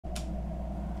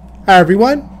Hi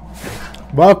everyone,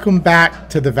 welcome back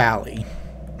to the valley.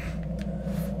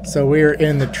 So we're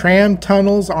in the tram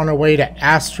tunnels on our way to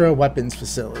Astra Weapons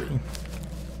Facility.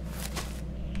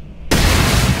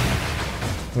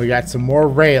 We got some more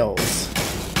rails.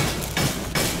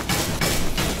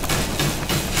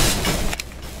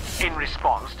 In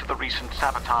response to the recent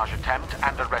sabotage attempt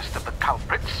and arrest of the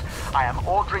culprits, I am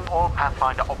ordering all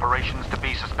Pathfinder operations to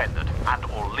be suspended and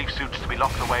all leaf suits to be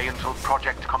locked away until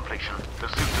project completion. The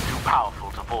suits are too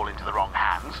powerful to fall into the wrong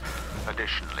hands.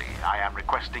 Additionally, I am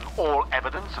requesting all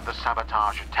evidence of the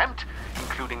sabotage attempt,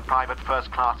 including Private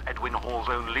First Class Edwin Hall's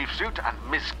own leaf suit and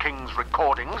Miss King's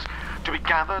recordings, to be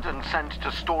gathered and sent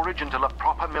to storage until a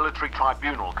proper military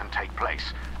tribunal can take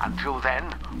place. Until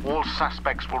then, all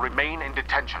suspects will remain in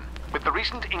detention. With the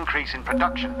recent increase in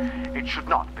production, it should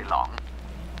not be long.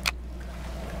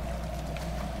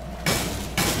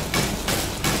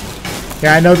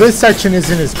 Yeah, I know this section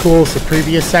isn't as cool as the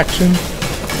previous section.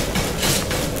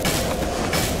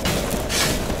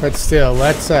 But still,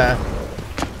 let's,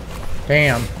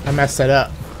 damn, I messed that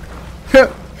up.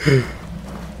 That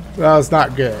was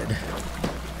not good.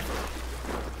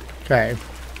 Okay.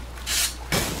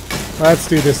 Let's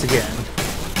do this again.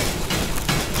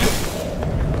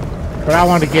 But I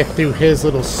want to get through his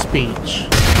little speech.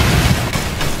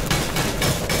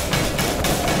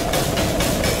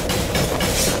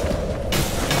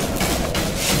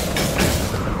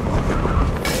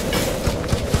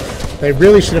 They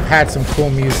really should have had some cool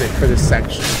music for this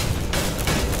section.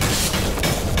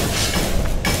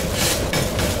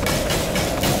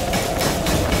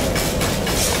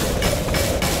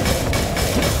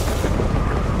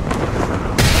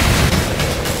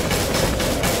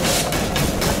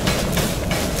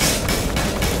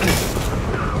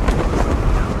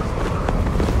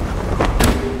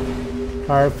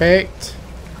 Perfect.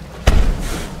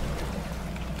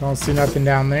 Don't see nothing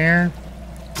down there.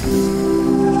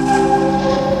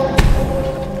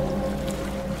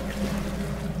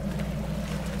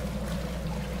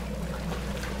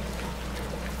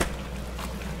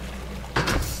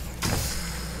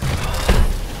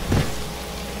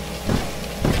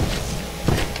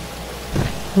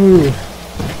 Ooh.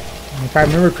 If I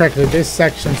remember correctly, this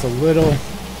section's a little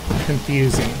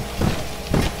confusing.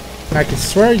 And I could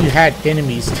swear you had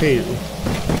enemies too.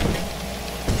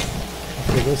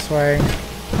 Go this way.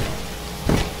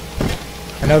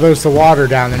 I know there's the water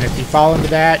down there, and if you fall into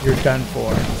that, you're done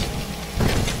for.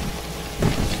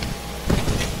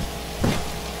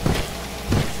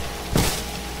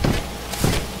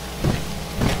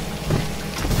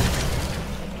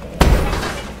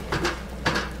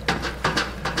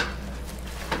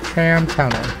 Tram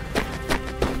tunnel.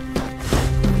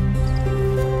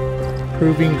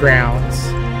 Proving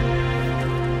grounds.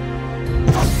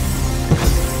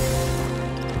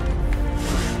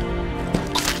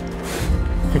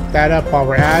 Pick that up while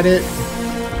we're at it.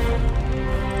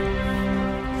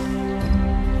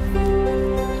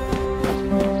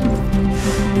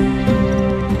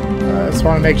 Just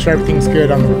want to make sure everything's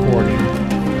good on the recording.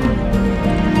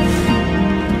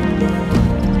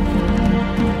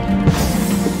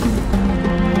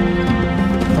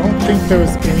 I don't think there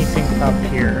was anything up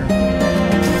here.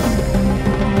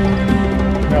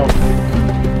 Nope.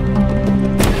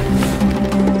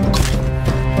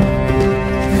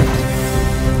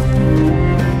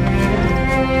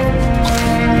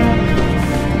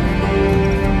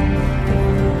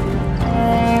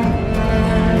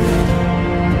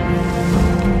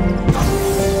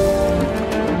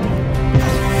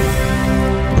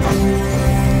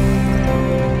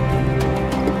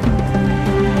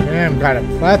 Damn, got a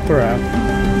plethora.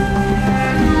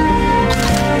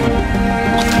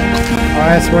 Oh,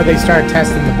 that's where they start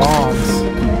testing the bombs.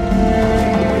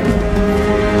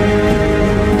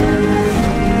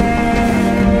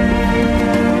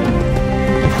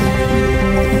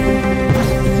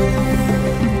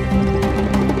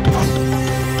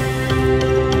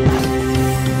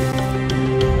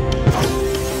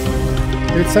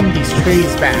 Get some of these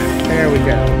trees back. There we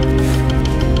go.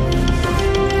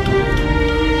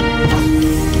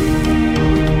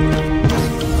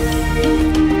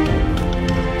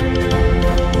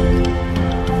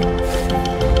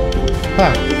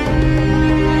 Huh.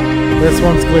 This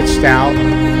one's glitched out.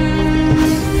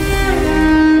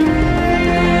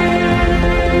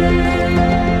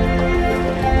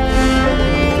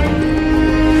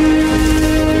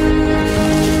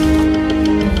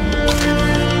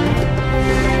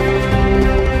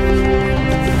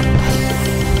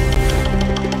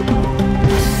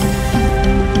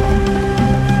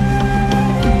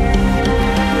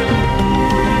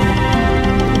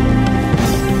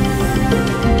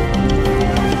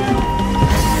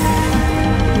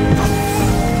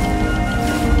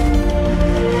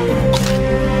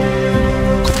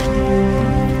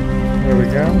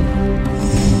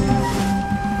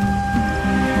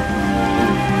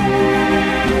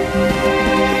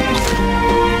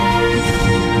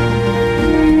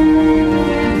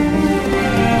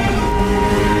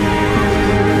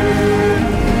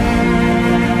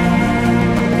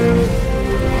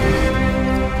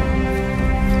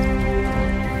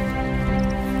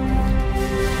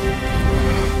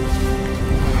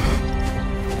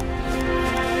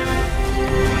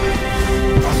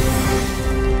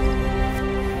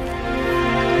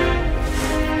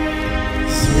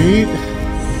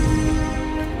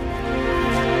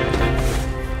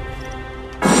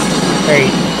 Wait,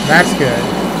 that's good.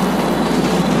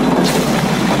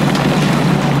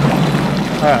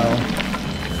 Uh-oh.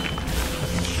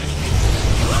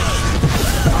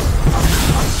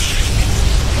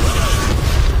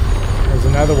 There's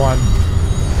another one.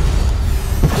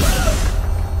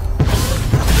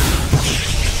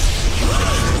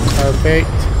 Perfect.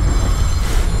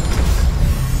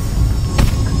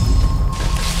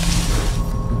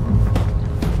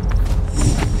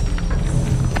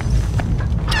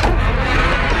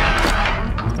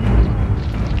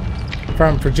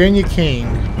 From Virginia King.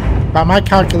 By my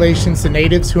calculations, the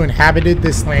natives who inhabited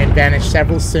this land vanished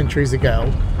several centuries ago.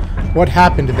 What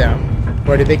happened to them?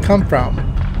 Where did they come from?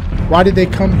 Why did they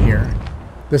come here?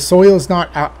 The soil is not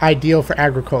ideal for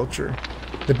agriculture.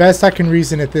 The best I can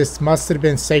reason at this must have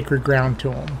been sacred ground to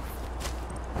them.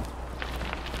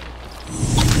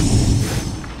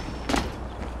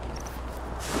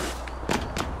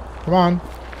 Come on.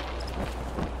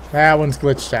 That one's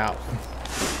glitched out.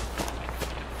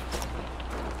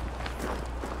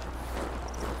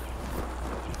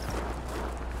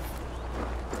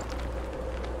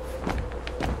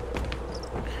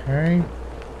 Okay.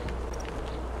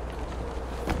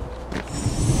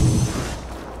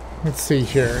 Let's see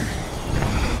here.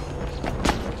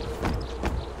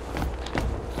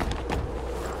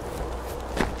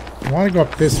 I want to go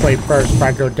up this way first, but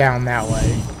I go down that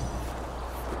way.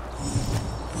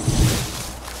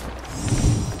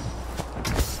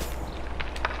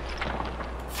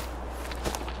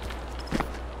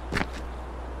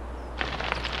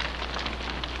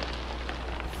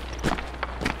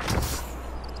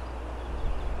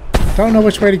 Don't know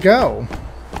which way to go.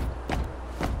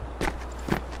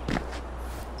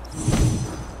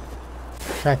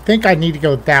 I think I need to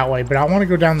go that way, but I want to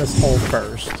go down this hole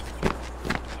first.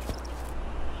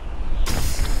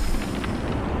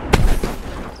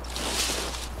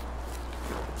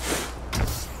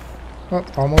 Oh,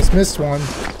 almost missed one.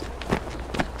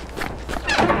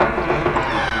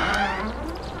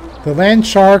 The land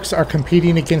sharks are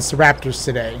competing against the raptors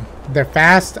today. They're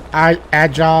fast,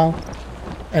 agile,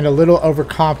 and a little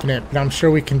overconfident, but I'm sure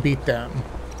we can beat them.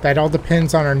 That all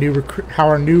depends on how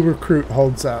our new recruit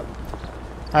holds up.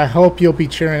 I hope you'll be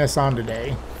cheering us on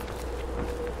today.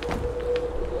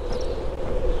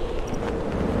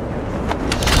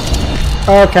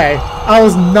 Okay, I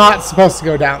was not supposed to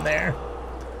go down there.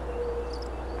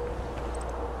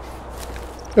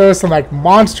 There was some like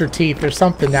monster teeth or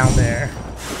something down there.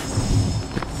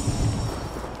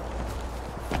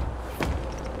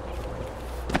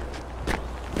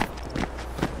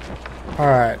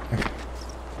 Alright.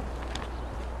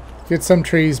 Get some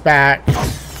trees back.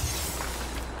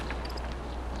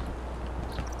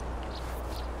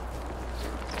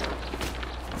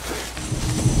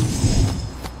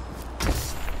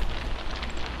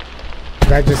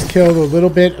 I just killed a little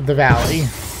bit of the valley.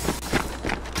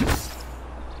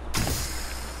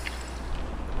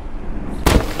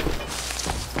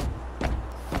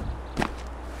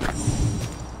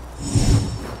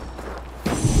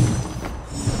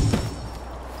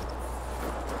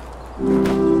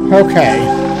 Okay.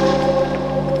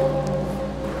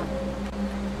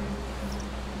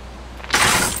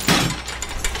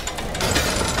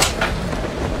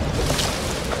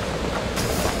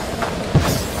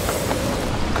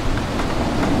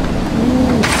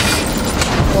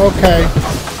 Okay.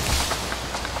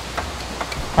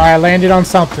 Alright, I landed on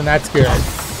something. That's good.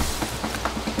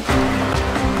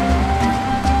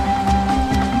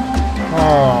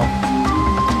 Oh.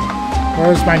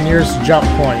 Where's my nearest jump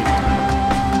point?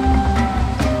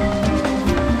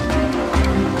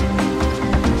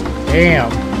 Damn.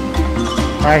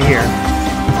 Right here.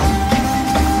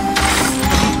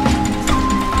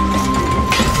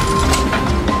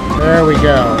 There we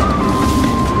go.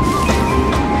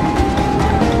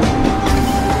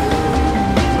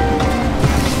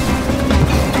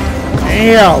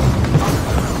 Damn!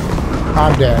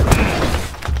 I'm dead.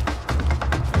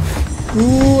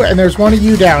 Ooh, and there's one of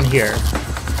you down here.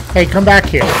 Hey, come back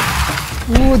here.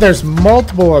 Ooh, there's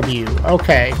multiple of you.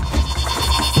 Okay.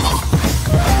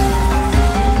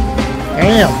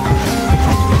 Damn.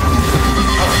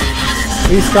 At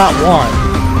least got one.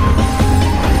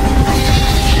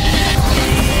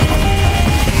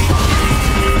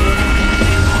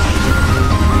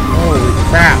 Holy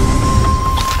crap.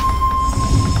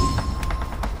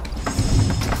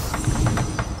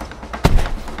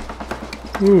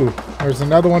 Ooh, there's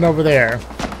another one over there.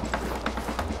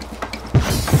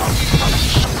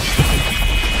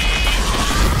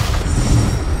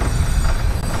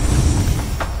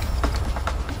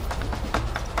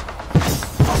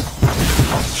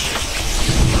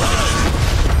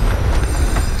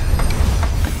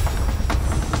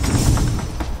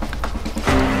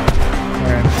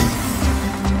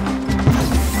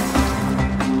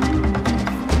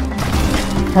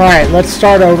 Alright, let's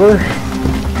start over.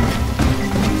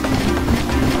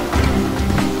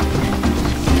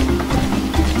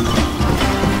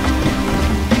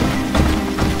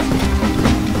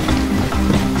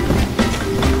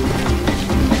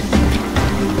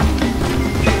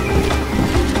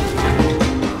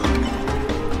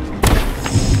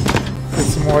 Get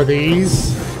some more of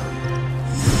these.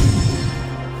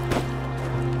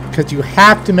 Because you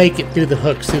have to make it through the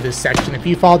hooks through this section. If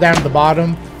you fall down to the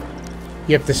bottom,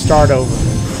 you have to start over.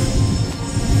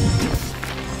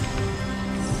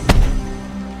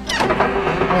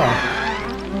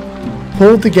 Oh.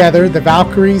 Pulled together, the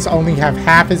Valkyries only have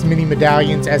half as many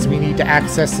medallions as we need to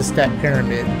access the step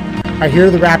pyramid. I hear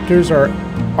the Raptors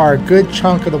are a good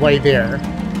chunk of the way there,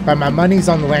 but my money's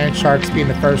on the Land Sharks being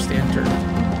the first to enter.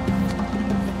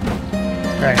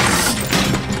 Okay.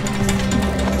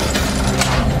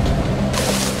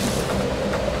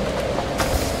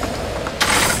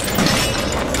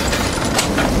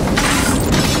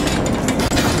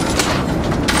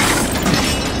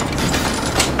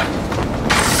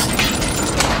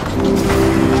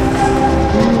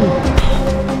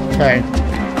 Okay.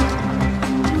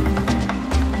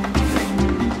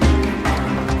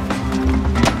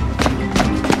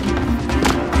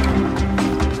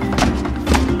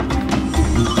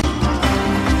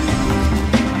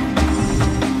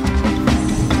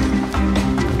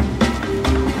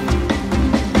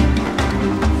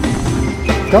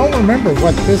 Don't remember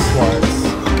what this was.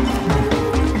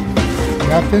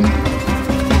 Nothing.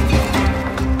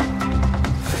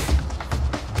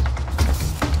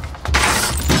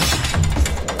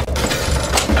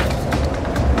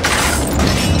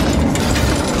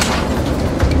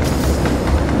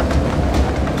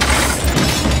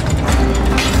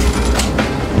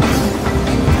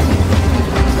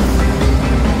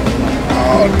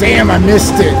 Oh, damn, I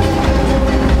missed it.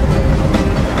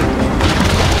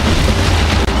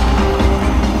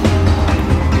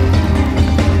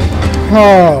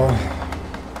 Oh.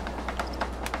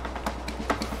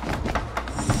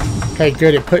 Okay,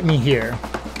 good. It put me here.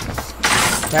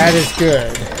 That is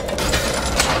good.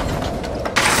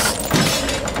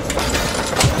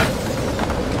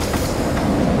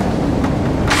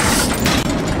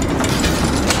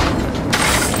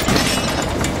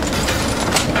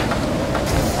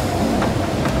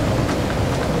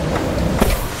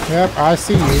 Yep, I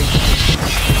see you.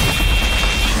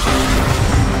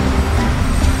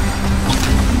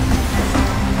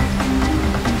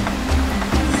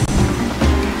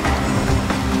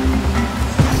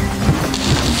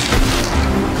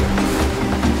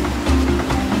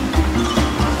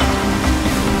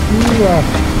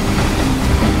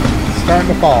 Starting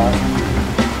to fall.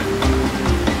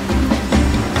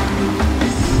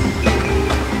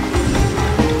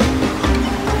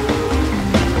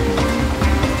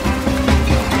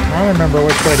 I don't remember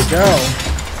which way to go.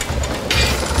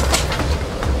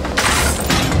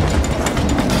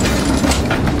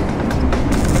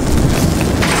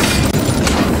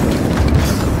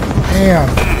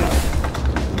 Damn.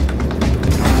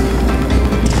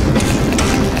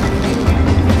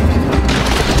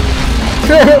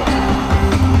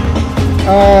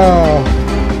 Oh.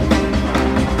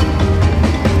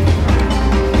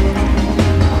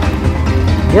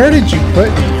 Where did you put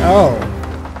me? Oh.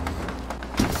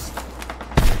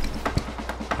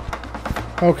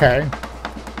 Okay.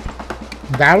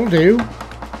 That'll do.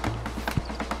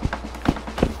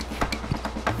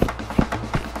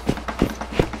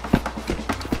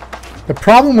 The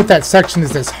problem with that section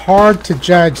is it's hard to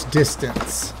judge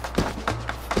distance.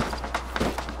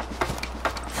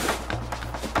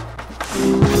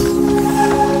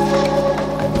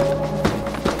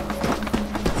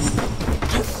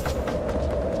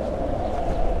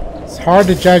 Hard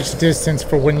to judge distance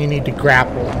for when you need to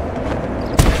grapple.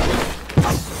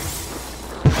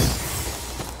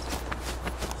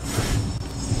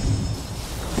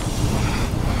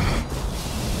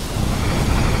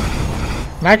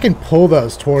 And I can pull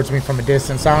those towards me from a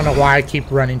distance. I don't know why I keep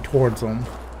running towards them.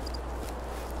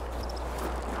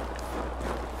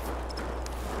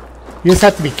 You just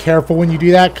have to be careful when you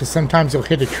do that, because sometimes you'll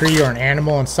hit a tree or an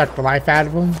animal and suck the life out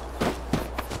of them.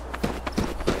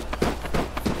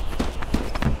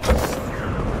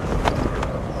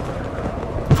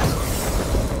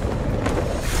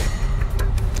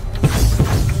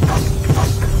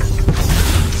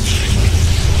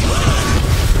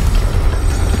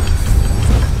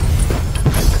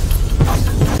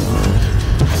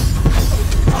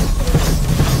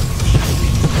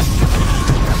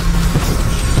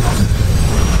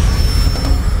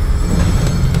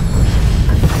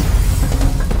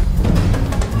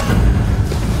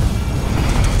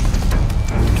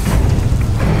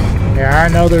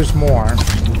 know there's more.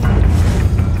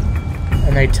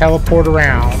 And they teleport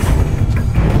around.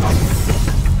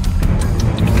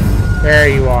 There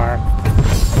you are.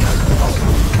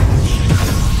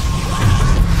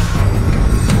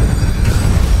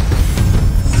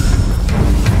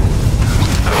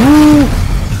 Woo!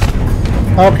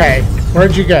 Okay,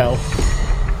 where'd you go?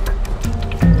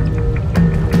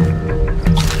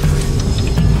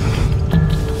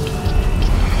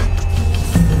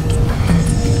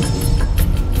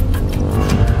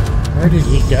 Where did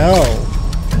he go?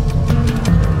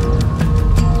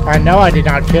 I know I did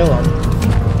not kill him.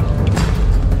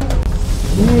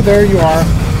 Ooh, there you are.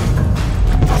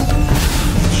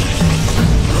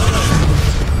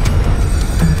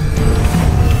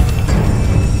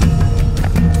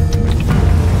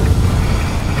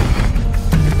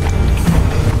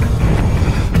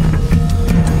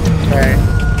 Okay.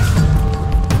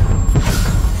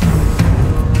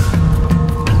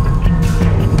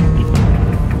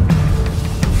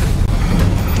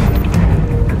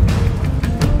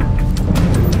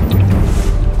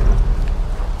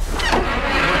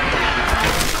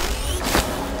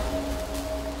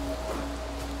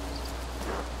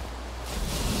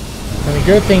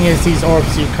 The good thing is these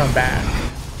orbs do come back.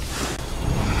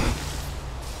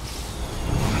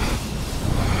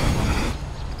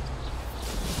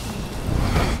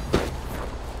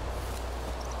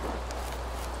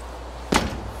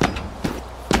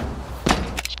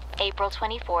 April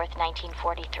 24th,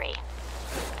 1943.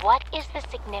 What is the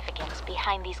significance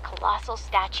behind these colossal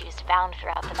statues found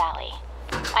throughout the valley?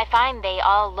 I find they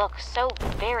all look so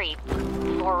very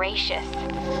voracious.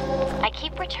 I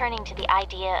keep returning to the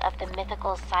idea of the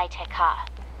mythical Saiteka,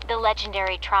 the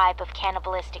legendary tribe of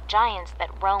cannibalistic giants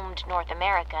that roamed North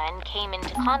America and came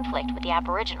into conflict with the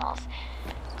Aboriginals.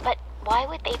 But why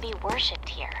would they be worshipped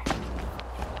here?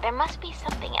 There must be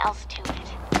something else to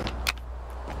it.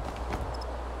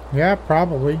 Yeah,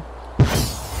 probably.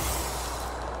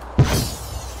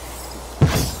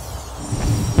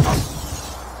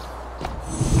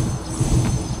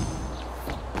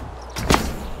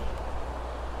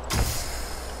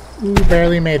 Ooh,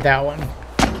 barely made that one.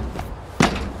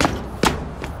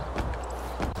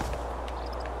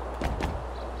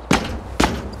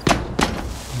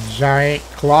 Giant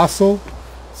colossal.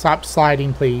 Stop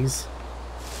sliding, please.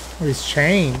 Oh, he's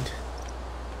chained.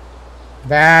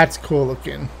 That's cool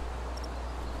looking.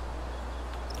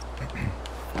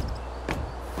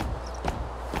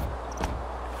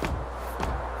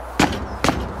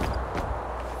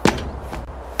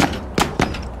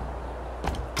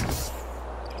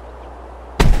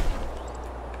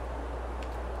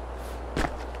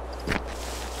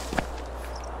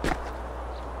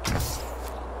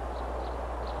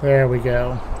 There we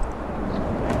go.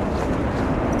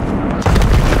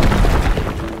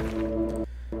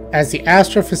 As the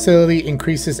Astra facility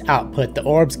increases output, the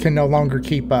orbs can no longer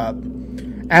keep up.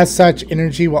 As such,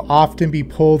 energy will often be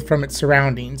pulled from its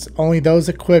surroundings. Only those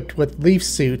equipped with leaf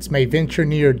suits may venture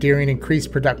near during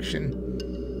increased production.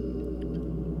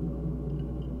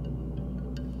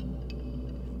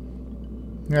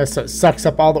 Yeah, so it sucks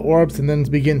up all the orbs and then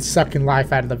begins sucking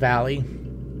life out of the valley.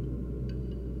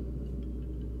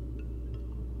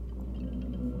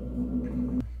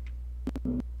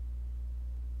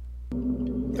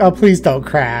 Oh, please don't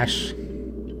crash.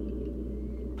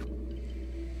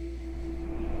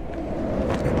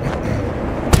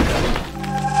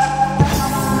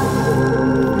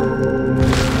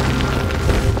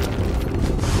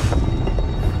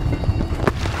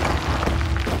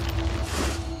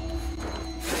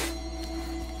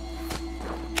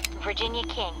 Virginia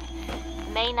King,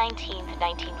 May 19th,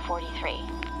 1943.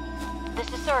 The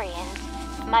Saurians,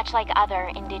 much like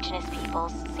other indigenous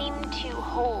peoples, seem to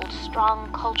hold strong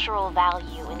cultural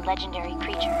value in legendary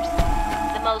creatures.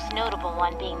 The most notable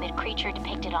one being the creature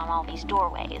depicted on all these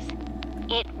doorways.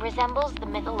 It resembles the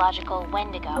mythological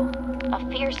Wendigo, a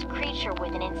fierce creature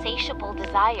with an insatiable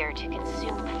desire to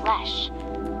consume flesh.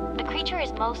 The creature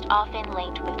is most often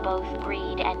linked with both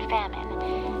greed and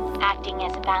famine, acting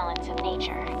as a balance of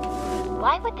nature.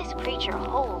 Why would this creature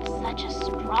hold such a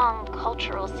strong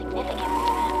cultural significance to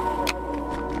them?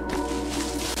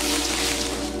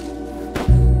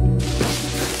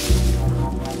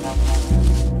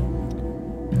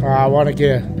 I want to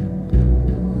get a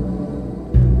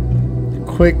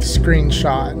quick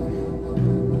screenshot.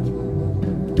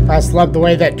 I just love the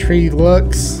way that tree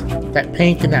looks, that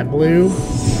pink and that blue.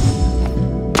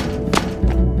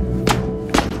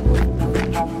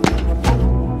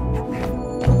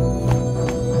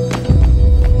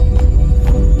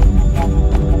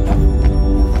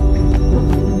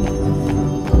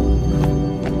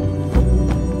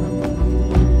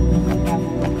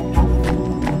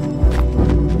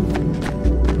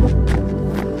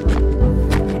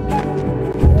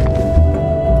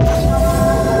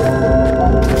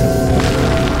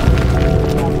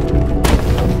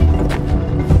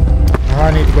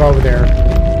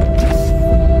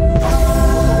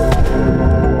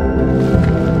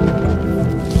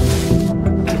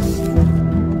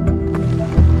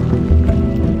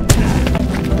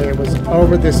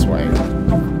 over this way.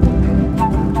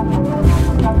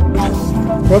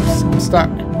 Whoops, I'm stuck.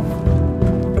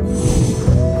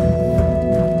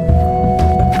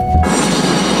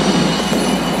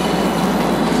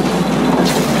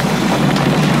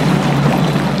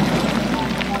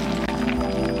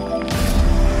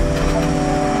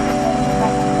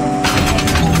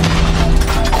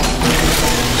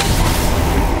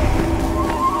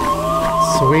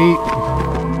 Sweet.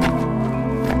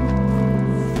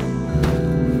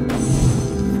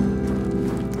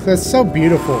 That's so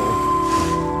beautiful.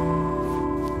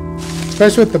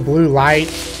 Especially with the blue light.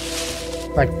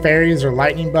 Like fairies or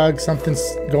lightning bugs, something's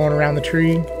going around the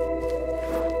tree.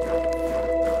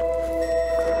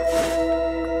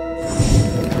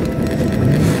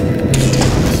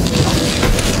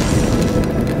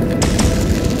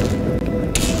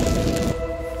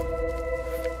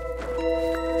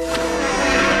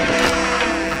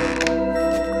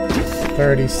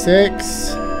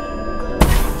 $36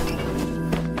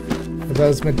 for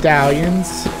those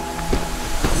medallions.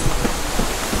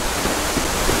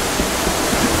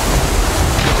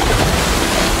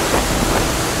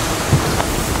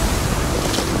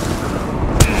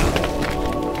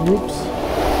 Oops.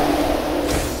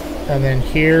 And then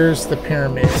here's the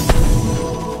pyramid.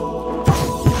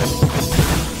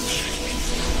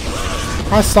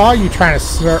 I saw you trying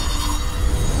to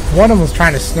one of them was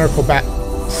trying to circle back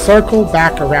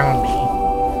around me.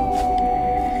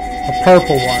 A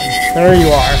purple one. There you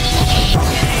are.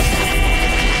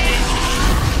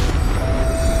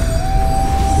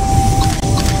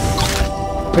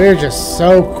 They're just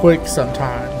so quick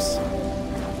sometimes.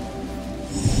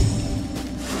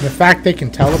 The fact they can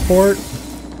teleport.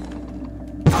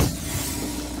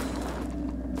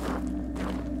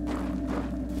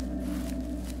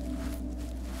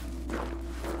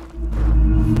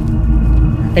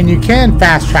 And you can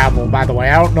fast travel, by the way.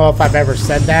 I don't know if I've ever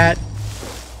said that,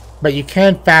 but you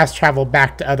can fast travel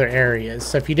back to other areas.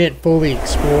 So if you didn't fully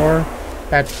explore,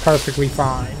 that's perfectly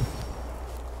fine.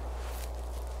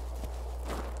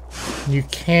 You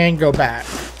can go back.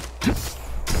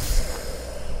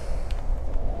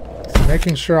 So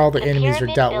making sure all the enemies are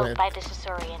dealt with. The pyramid built by the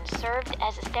Caesarians served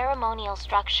as a ceremonial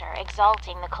structure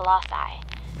exalting the Colossi.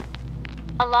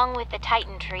 Along with the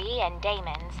Titan tree and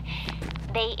daemons,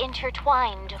 they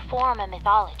intertwined to form a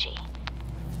mythology.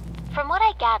 From what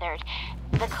I gathered,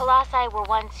 the Colossi were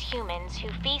once humans who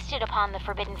feasted upon the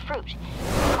forbidden fruit,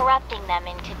 corrupting them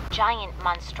into giant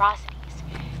monstrosities,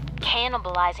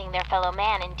 cannibalizing their fellow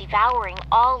man and devouring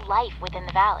all life within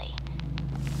the valley.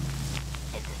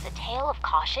 Is this a tale of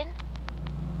caution?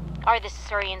 Are the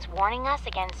Caesarians warning us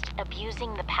against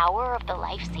abusing the power of the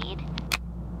life seed?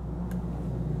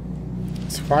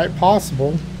 It's quite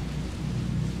possible.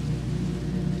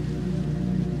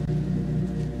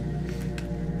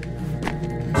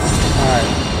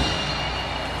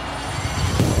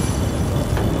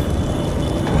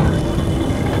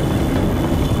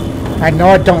 I know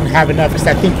I don't have enough because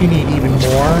I think you need even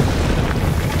more.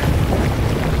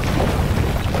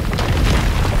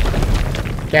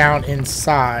 Down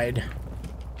inside.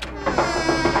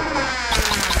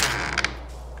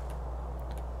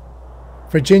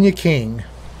 Virginia King.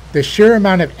 The sheer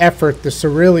amount of effort the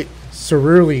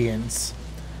Ceruleans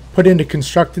put into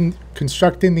constructing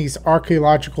these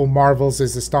archaeological marvels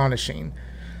is astonishing.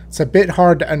 It's a bit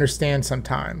hard to understand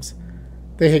sometimes.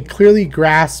 They had clearly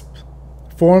grasped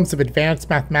forms of advanced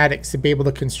mathematics to be able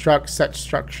to construct such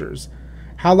structures.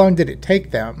 How long did it take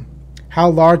them?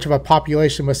 How large of a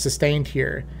population was sustained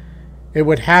here? It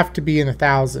would have to be in the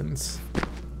thousands.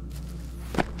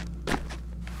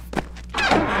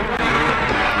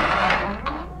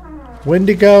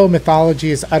 Wendigo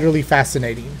mythology is utterly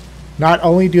fascinating. Not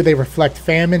only do they reflect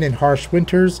famine and harsh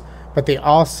winters, but they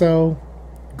also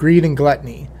greed and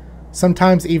gluttony.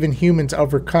 Sometimes even humans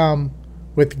overcome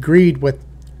with greed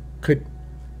could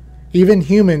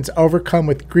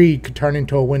turn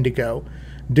into a Wendigo,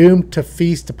 doomed to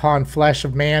feast upon flesh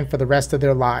of man for the rest of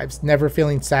their lives, never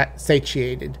feeling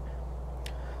satiated.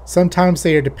 Sometimes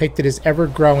they are depicted as ever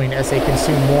growing as they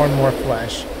consume more and more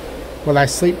flesh. Will I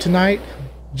sleep tonight?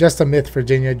 Just a myth,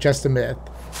 Virginia, just a myth.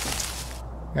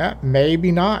 Yeah,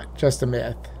 maybe not just a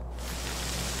myth.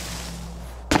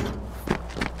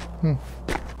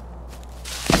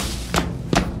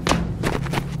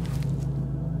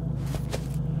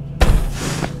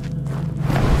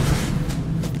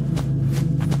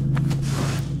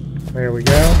 There we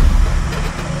go.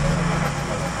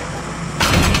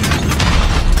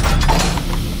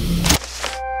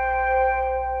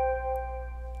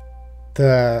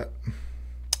 The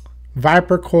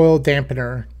Viper Coil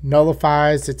Dampener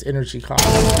nullifies its energy cost.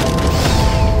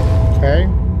 Okay.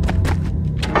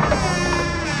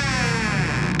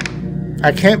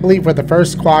 I can't believe we're the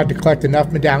first squad to collect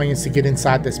enough medallions to get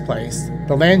inside this place.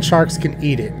 The land sharks can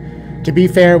eat it. To be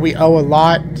fair, we owe a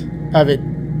lot of it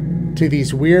to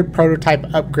these weird prototype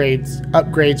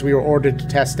upgrades we were ordered to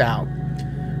test out.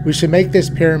 We should make this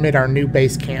pyramid our new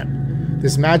base camp.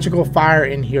 This magical fire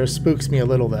in here spooks me a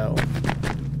little, though.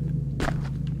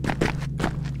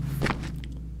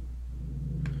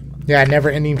 Yeah,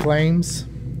 never-ending flames.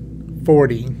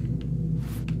 40.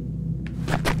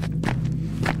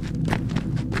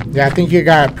 Yeah, I think you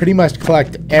gotta pretty much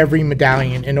collect every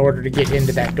medallion in order to get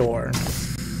into that door.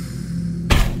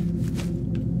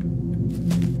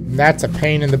 That's a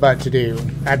pain in the butt to do.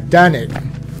 I've done it.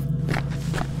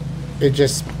 It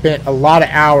just spent a lot of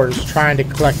hours trying to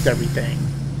collect everything.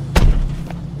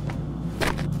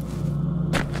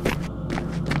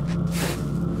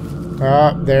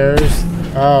 Oh, there's...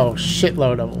 Oh,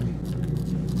 shitload of them.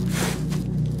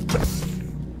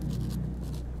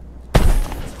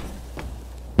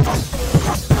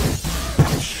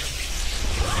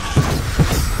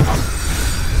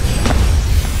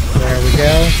 There we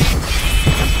go.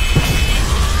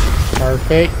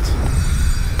 Perfect.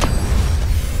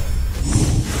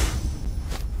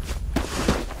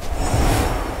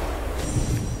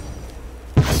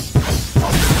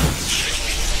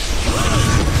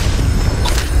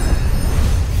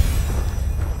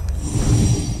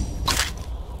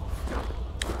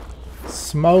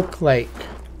 Smoke Lake.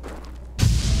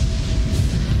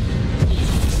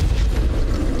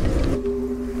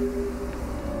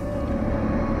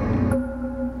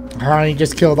 Oh, he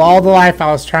just killed all the life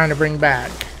I was trying to bring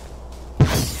back.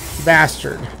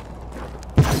 Bastard.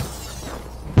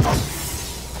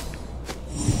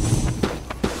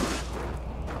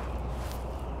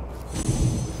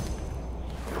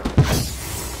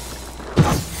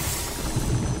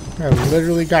 I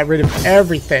literally got rid of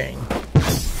everything.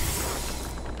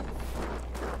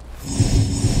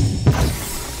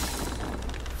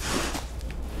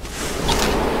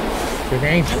 Good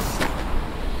angel.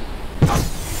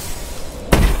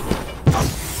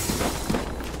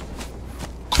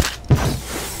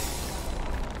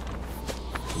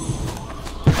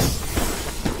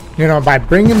 You know, by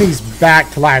bringing these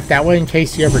back to life, that way in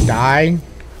case you ever die,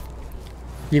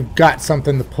 you've got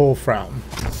something to pull from.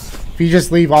 If you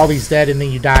just leave all these dead and then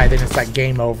you die, then it's like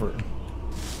game over.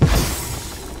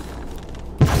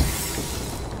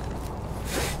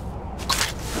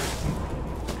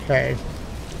 Okay.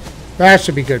 That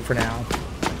should be good for now.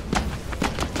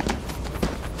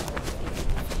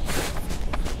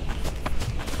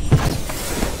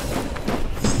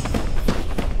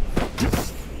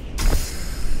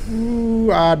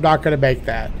 Ooh, I'm not gonna make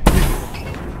that.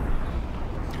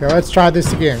 Okay, let's try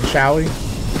this again, shall we?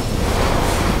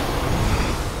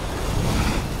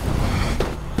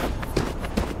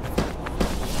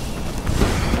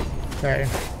 Okay.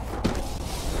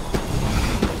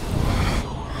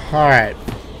 Alright.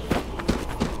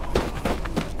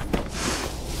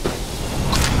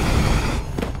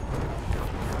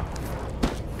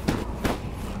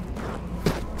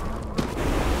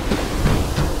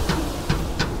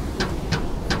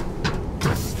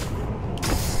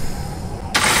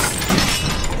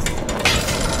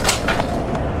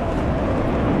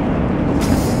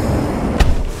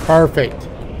 Perfect.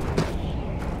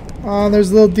 Oh,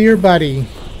 there's a little deer buddy.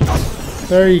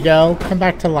 There you go. Come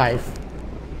back to life.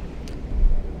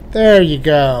 There you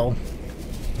go.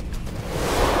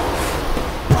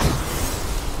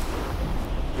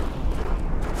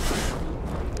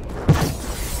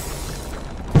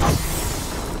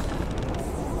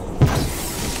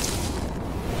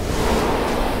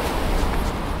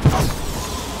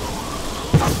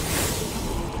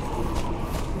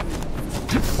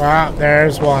 Ah,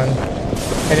 there's one.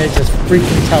 And it just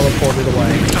freaking teleported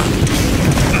away.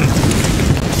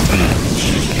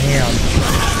 Damn.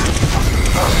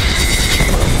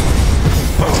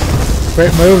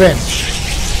 Quit moving.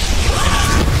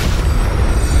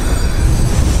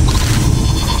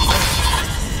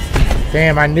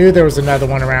 Damn, I knew there was another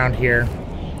one around here.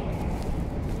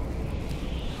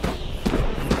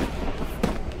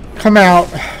 Come out.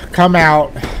 Come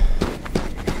out.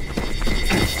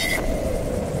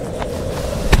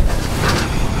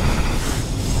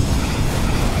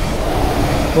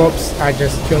 Whoops, I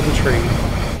just killed a tree.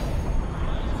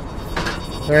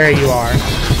 There you are.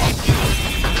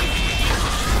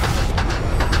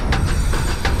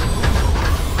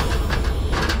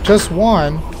 Just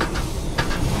one.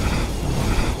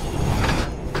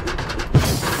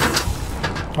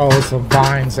 Oh, it's the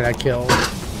vines that I killed.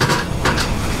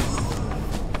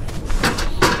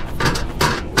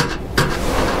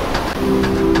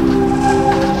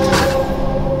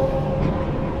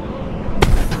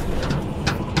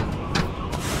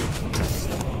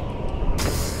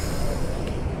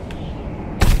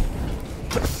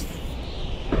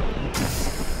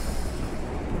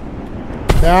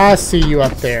 I see you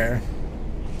up there.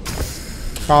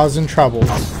 Causing trouble.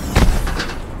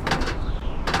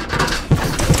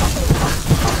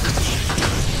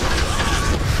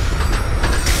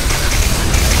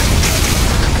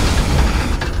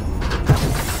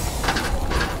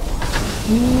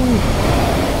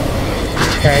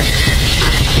 Okay.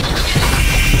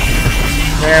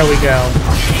 There we go.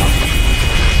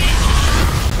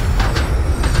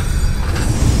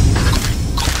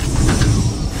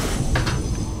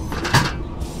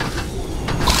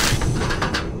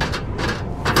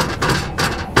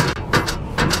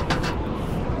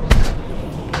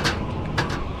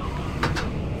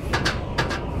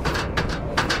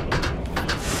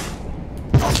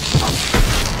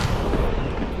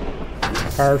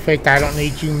 Perfect, I don't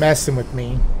need you messing with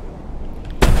me.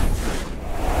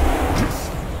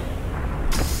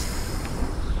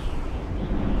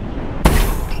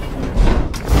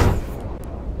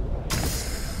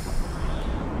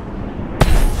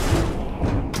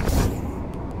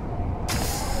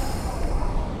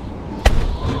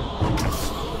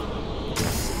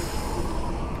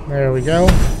 There we go.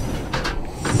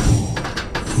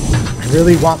 I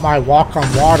really want my walk on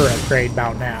water upgrade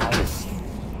about now.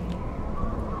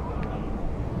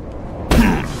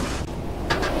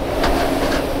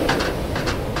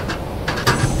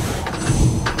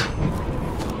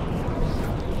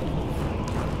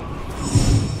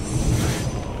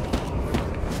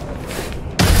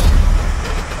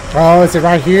 Oh, is it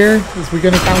right here? Is we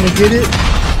gonna finally get it?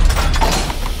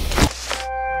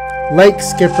 Lake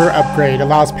Skipper upgrade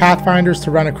allows pathfinders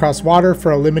to run across water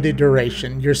for a limited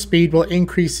duration. Your speed will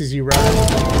increase as you run.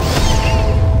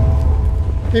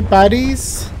 Hey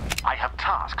buddies. I have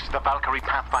tasked the Valkyrie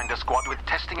Pathfinder squad with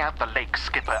testing out the Lake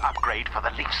Skipper upgrade for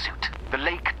the leaf suit. The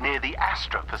lake near the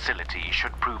Astra Facility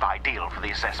should prove ideal for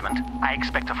the assessment. I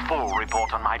expect a full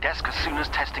report on my desk as soon as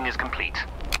testing is complete.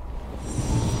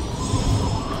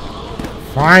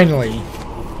 Finally.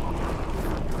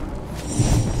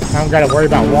 I don't gotta worry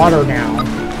about water now.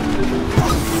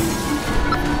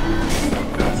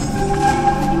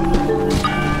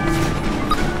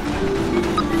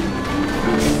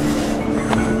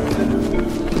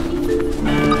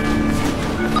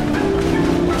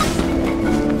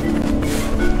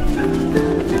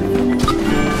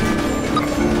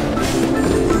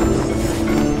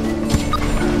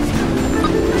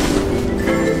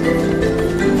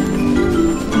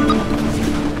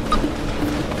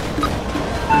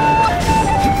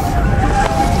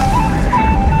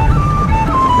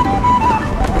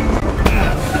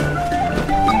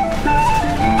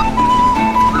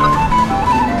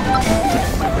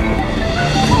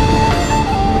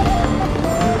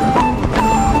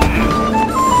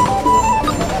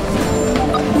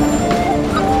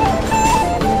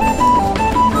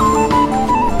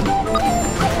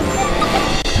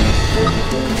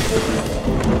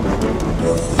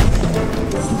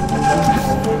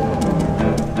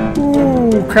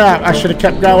 Crap, I should have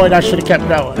kept going, It's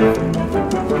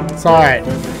alright.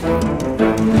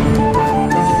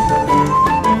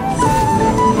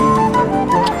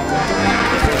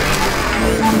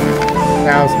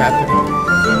 That was nothing.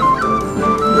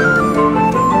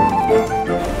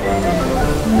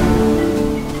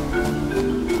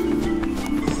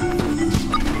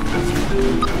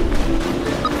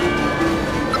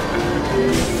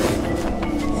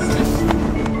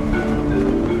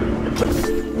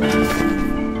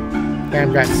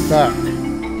 Damn, got stuck.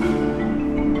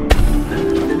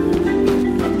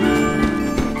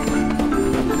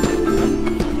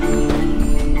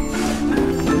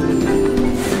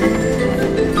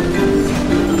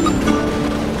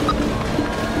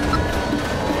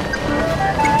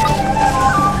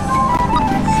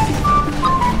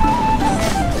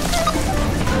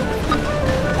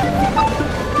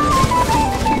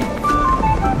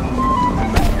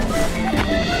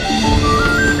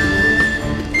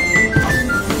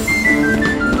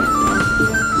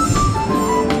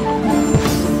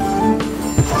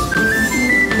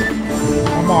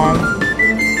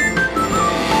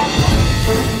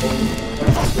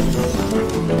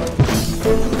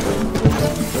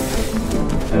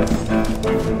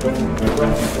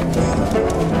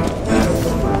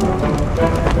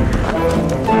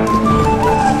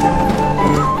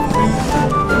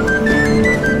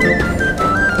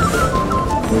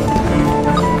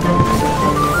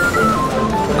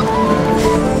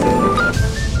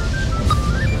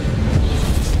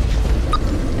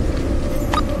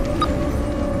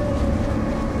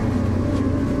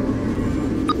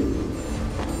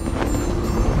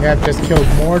 Yeah, I've just killed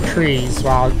more trees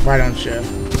while right on shift.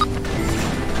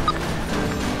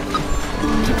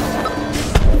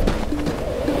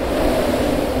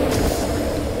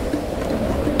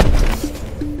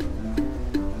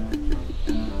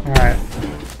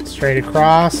 Straight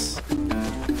across.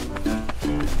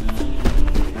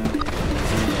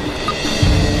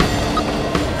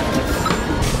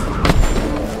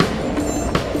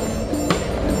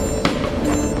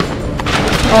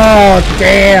 Oh,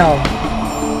 damn!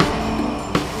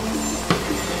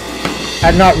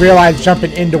 I did not realize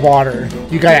jumping into water.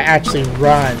 You gotta actually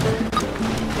run.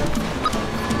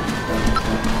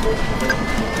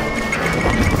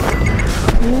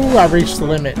 Ooh, I reached the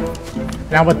limit.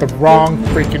 And I went the wrong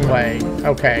freaking way.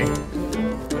 Okay.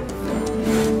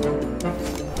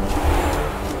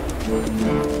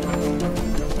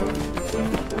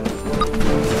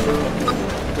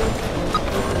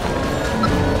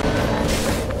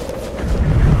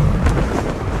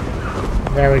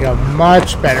 There we go.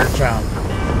 Much better jump.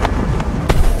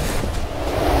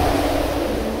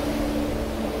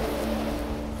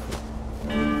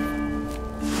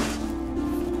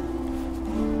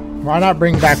 Why not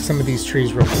bring back some of these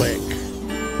trees real quick?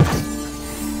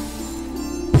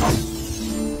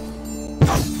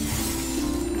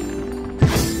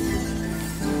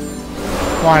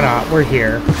 Why not? We're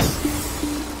here.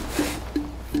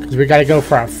 Because we gotta go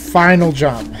for our final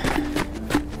jump.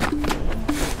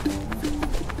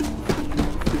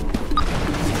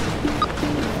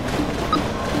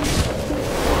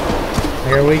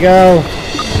 Here we go.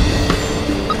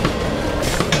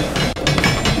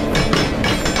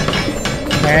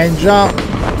 And jump.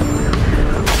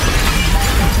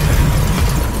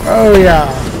 Oh yeah.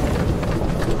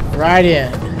 Right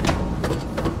in.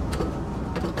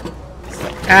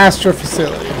 Astra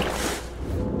Facility.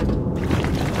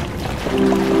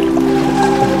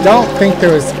 I don't think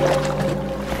there was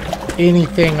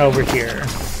anything over here.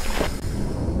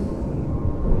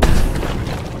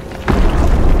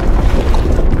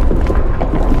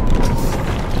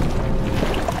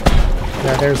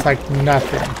 Yeah, there's like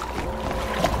nothing.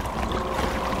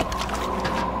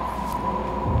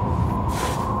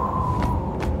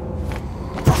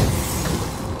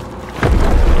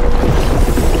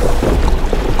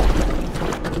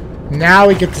 Now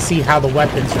we get to see how the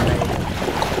weapons are made.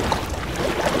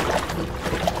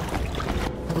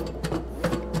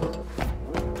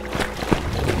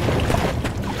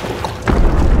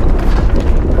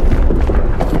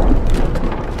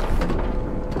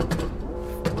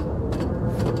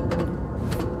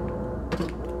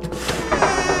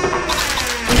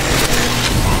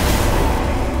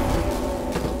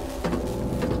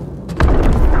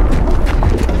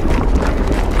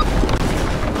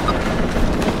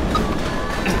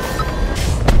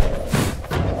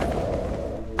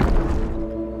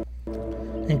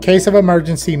 In case of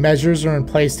emergency, measures are in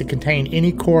place to contain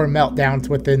any core meltdowns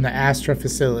within the Astra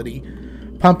facility.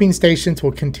 Pumping stations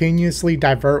will continuously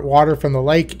divert water from the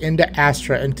lake into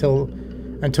Astra until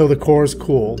the cores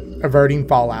cool, averting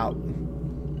fallout.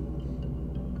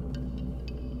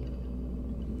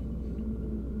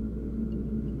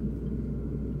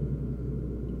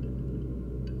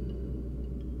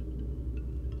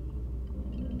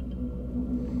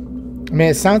 I mean,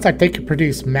 it sounds like they could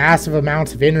produce massive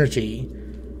amounts of energy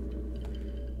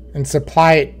and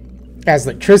supply it as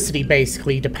electricity,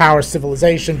 basically, to power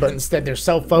civilization, but instead they're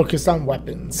so focused on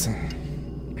weapons. Welcome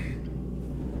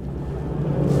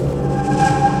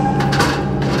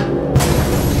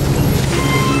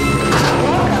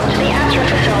to the Astra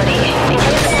facility. In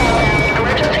case of meltdown,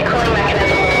 emergency cooling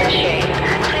mechanism will initiate.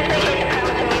 Please vacate the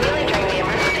premise immediately during the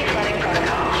emergency flooding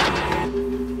protocol.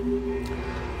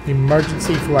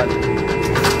 Emergency flooding.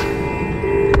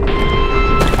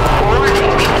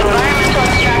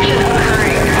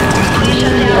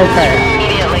 Okay.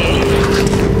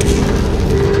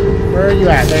 Where are you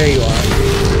at? There you are.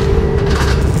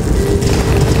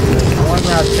 There's one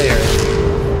right there.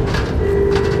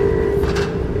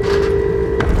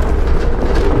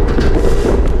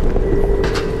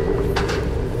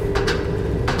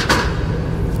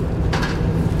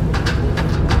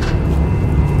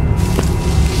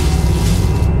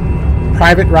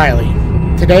 Private Riley.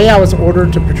 Today I was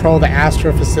ordered to patrol the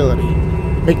Astra facility.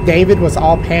 McDavid was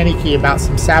all panicky about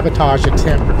some sabotage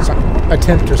attempt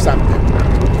or something.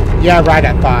 Yeah, right,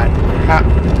 I thought.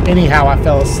 Anyhow, I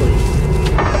fell asleep.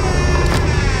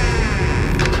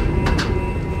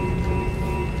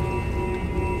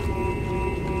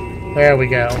 There we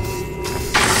go.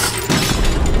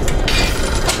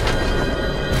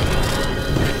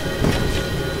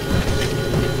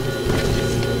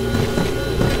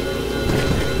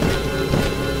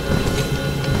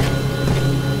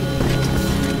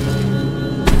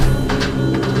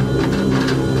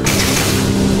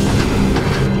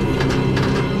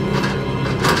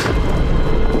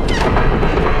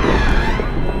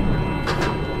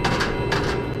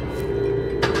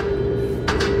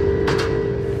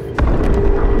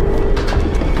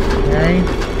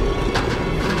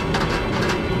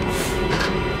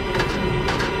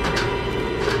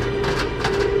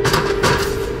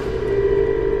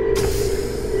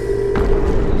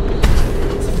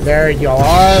 There you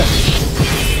are.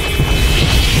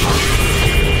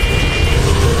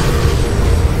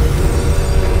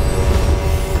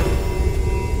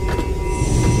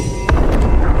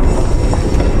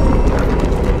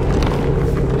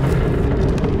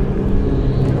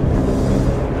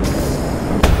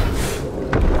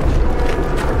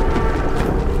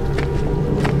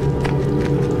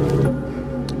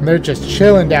 They're just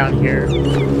chilling down here.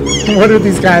 What are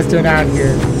these guys doing out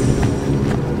here?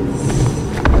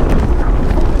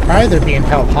 Probably they're being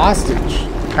held hostage,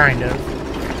 kind of.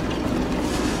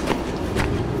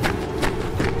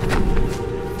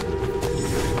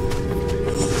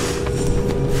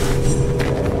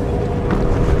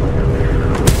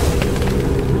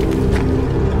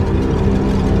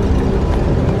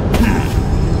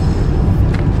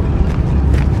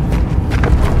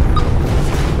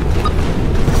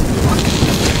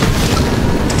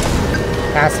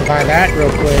 Pacify that real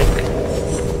quick.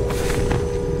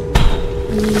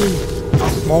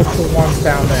 Multiple ones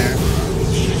down there.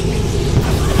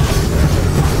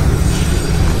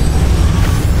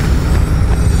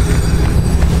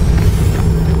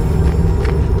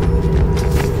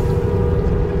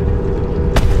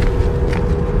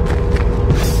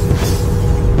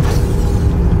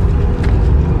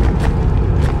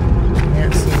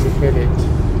 Can't seem to hit it.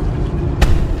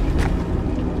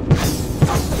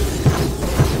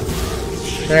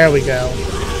 There we go.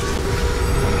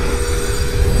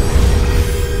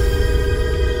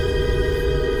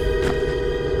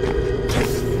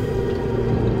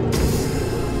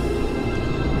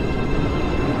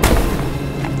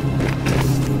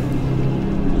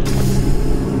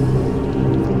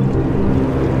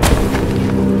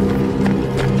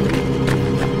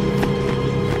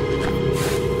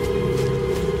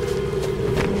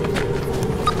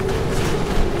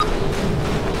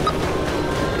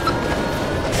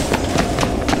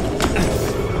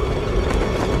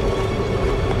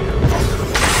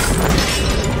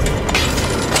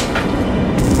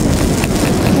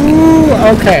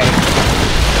 Okay.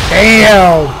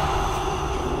 Damn!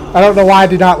 I don't know why I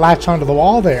did not latch onto the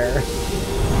wall there.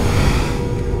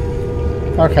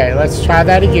 Okay, let's try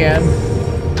that again.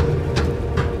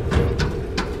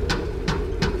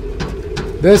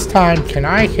 This time, can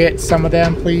I hit some of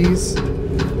them, please?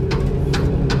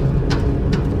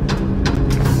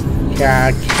 Yeah,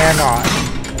 I cannot.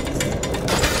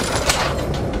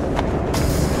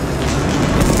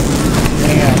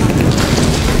 Damn.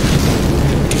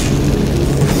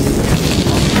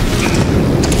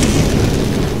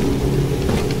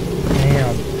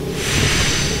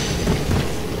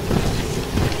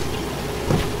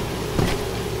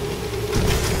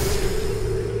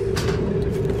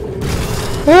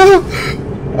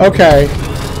 Okay.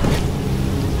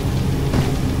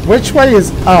 Which way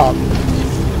is up?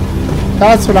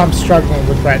 That's what I'm struggling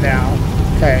with right now.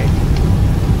 Okay.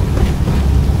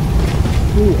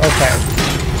 Ooh, okay.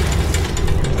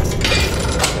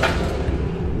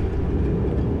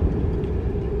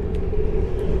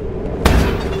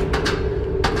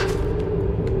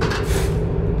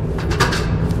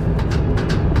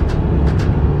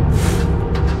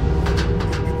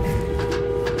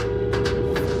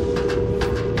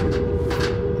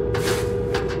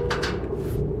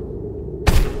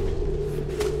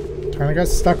 I got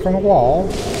stuck on a wall.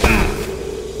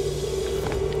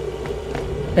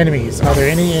 Enemies. Are there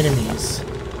any enemies?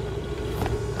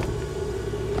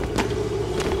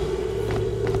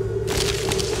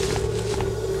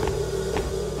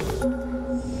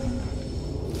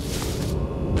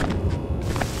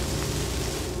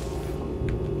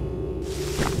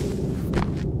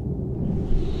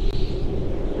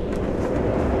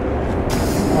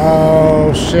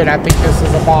 Oh shit, I think this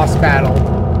is a boss battle.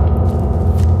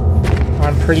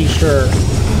 I'm pretty sure.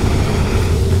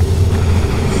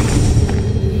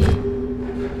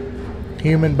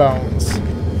 Human bones.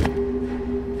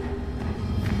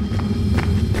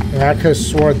 And I could have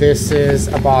swore this is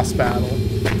a boss battle.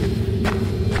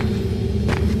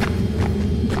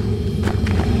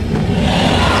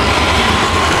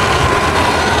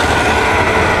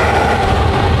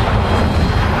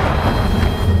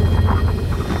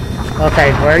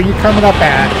 Okay, where are you coming up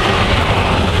at?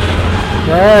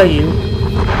 Where are you?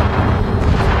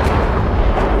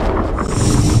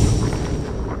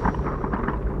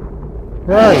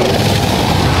 Where are you?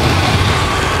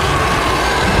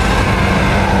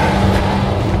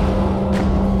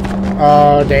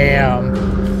 Oh, damn.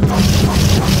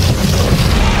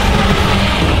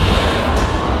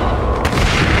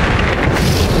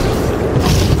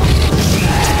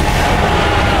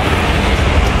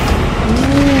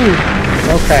 Ooh,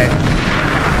 okay.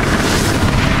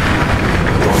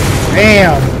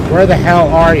 Damn. Where the hell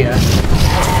are you?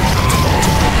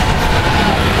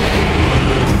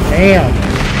 Damn.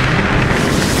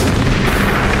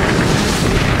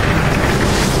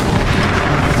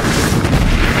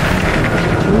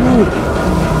 Ooh.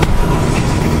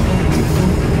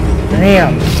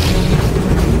 Damn.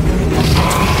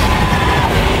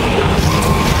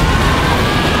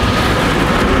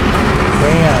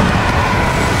 Damn.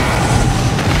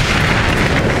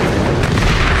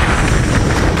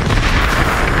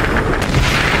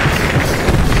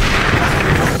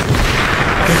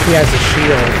 I think he has a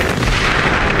shield.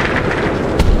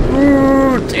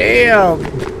 Ooh, damn.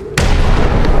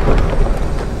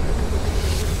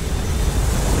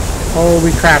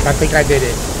 Holy crap, I think I did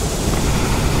it.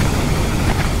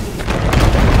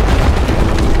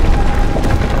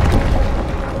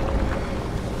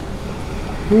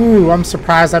 Ooh, I'm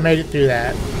surprised I made it through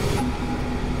that.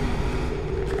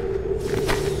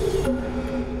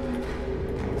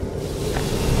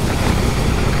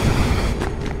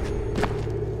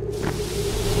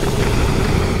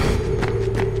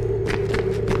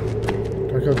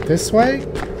 Do I go this way?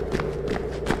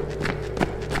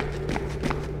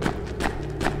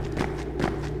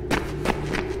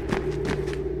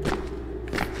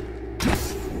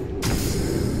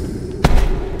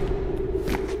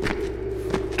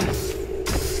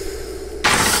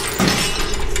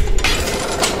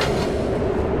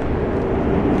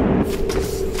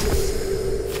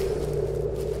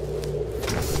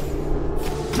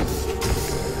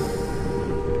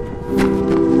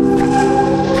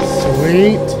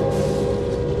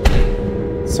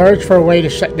 Search for a way to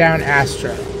shut down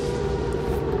Astra.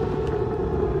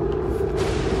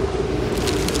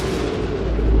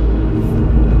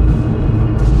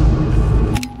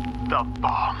 The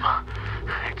bomb.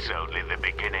 It's only the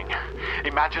beginning.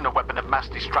 Imagine a weapon of mass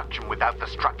destruction without the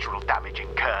structural damage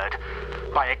incurred.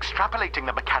 By extrapolating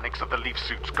the mechanics of the leaf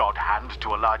suit's god hand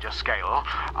to a larger scale,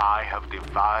 I have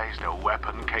devised a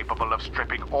weapon capable of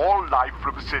stripping all life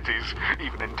from cities,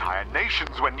 even entire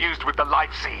nations when used with the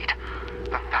life seed.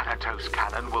 The Thanatos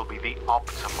cannon will be the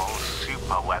optimal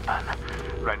super weapon,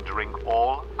 rendering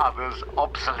all others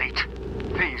obsolete.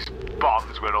 These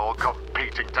bombs we're all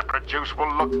competing to produce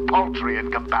will look paltry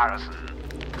in comparison.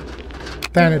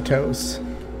 Thanatos.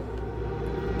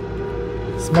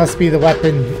 This must be the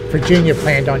weapon Virginia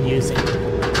planned on using.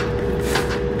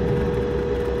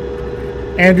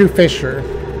 Andrew Fisher.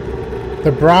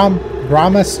 The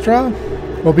Brahmastra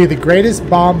will be the greatest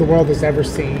bomb the world has ever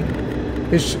seen.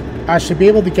 I should be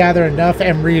able to gather enough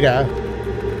Amrita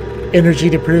energy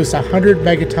to produce a 100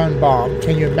 megaton bomb.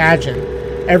 Can you imagine?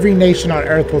 Every nation on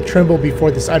Earth will tremble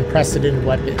before this unprecedented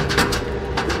weapon.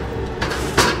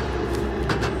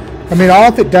 I mean,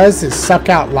 all it does is suck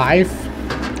out life,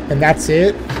 and that's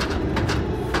it.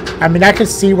 I mean, I could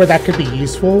see where that could be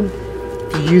useful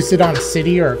if you use it on a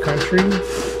city or a country.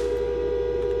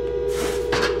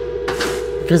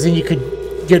 Because then you could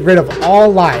get rid of all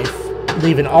life,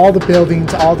 leaving all the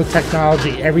buildings, all the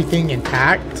technology, everything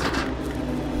intact.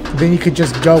 Then you could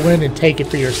just go in and take it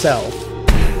for yourself.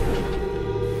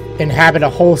 Inhabit a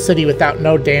whole city without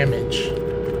no damage.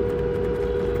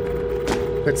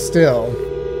 But still,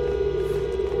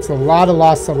 it's a lot of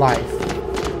loss of life.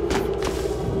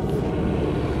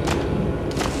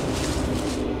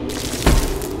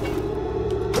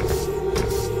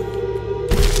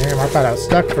 Damn, I thought I was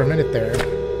stuck for a minute there.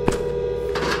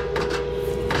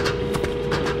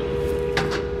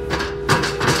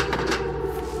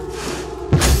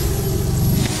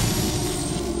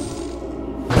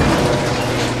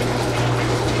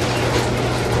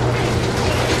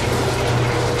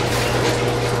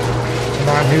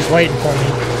 Who's waiting for me?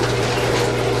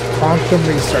 Quantum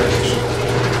research.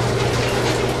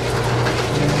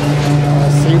 I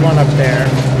see one up there.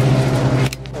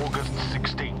 August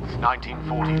 16th,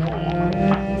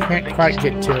 1944. Can't quite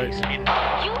get to it.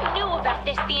 You knew about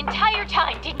this the entire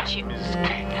time, didn't you? Ms.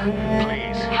 King,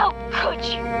 please. How could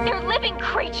you? They're living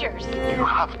creatures. You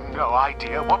have no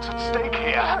idea what's at stake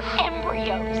here. They're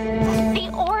embryos. The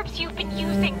orbs you've been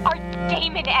using are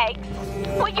daemon eggs.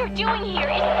 What you're doing here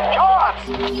is... God!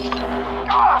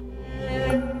 God!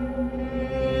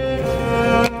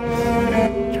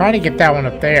 Trying to get that one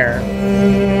up there.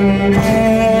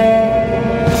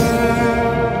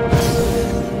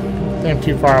 Damn,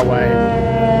 too far away.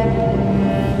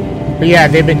 But yeah,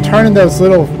 they've been turning those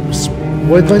little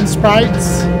woodland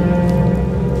sprites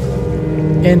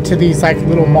into these like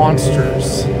little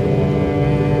monsters.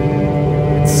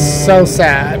 It's so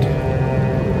sad.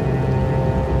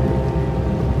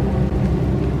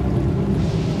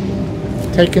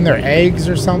 Taking their eggs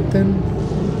or something.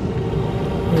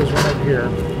 There's one over here.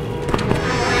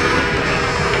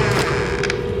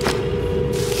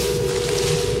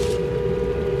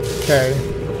 Okay.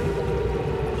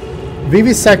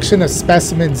 Vivisection of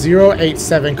specimen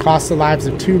 087 cost the lives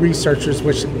of 2 researchers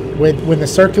when the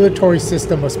circulatory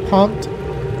system was pumped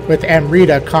with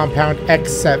Amrita compound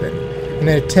X7 in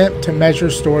an attempt to measure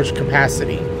storage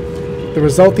capacity. The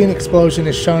resulting explosion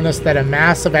has shown us that a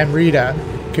mass of Amrita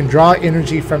can draw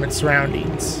energy from its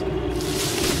surroundings.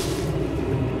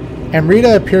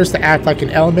 Amrita appears to act like an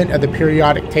element of the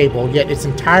periodic table, yet its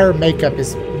entire makeup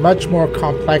is much more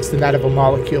complex than that of a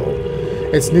molecule.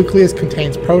 Its nucleus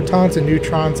contains protons and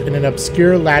neutrons in an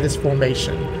obscure lattice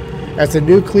formation. As the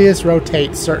nucleus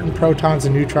rotates, certain protons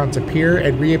and neutrons appear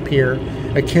and reappear,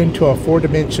 akin to a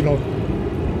 4-dimensional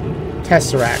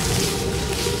tesseract.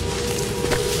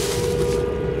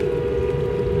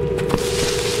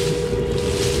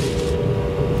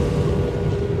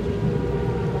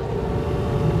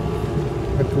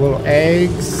 With the little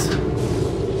eggs.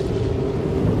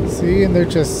 See, and they're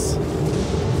just...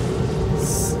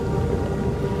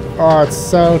 Oh, it's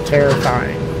so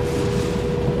terrifying.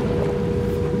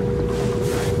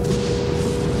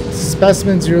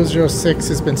 Specimen 006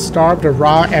 has been starved of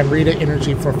raw Amrita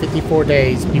energy for 54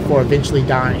 days before eventually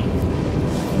dying.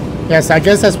 Yes, I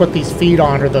guess that's what these feed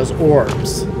on, are those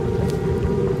orbs.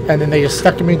 And then they just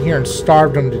stuck them in here and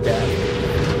starved them to death.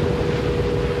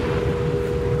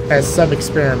 As some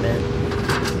experiment.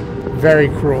 Very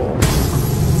cruel.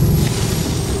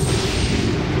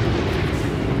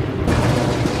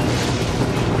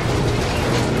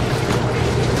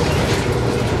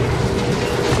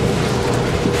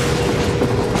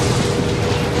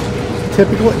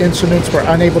 Typical instruments were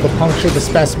unable to puncture the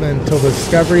specimen until the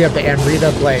discovery of the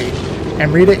Amrita blade.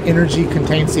 Amrita energy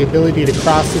contains the ability to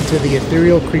cross into the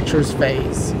ethereal creature's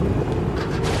phase.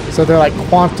 So they're like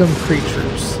quantum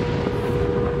creatures.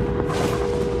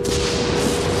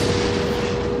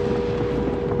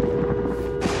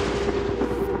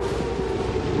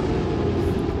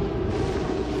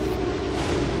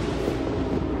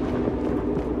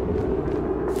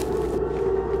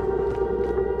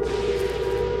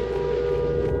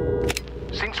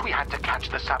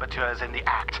 In the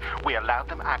act, we allowed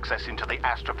them access into the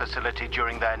Astra facility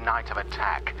during their night of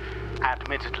attack.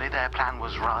 Admittedly, their plan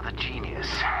was rather genius.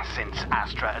 Since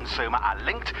Astra and Soma are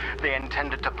linked, they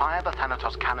intended to fire the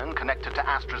Thanatos cannon connected to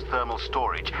Astra's thermal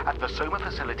storage at the Soma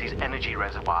facility's energy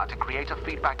reservoir to create a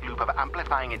feedback loop of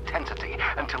amplifying intensity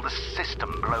until the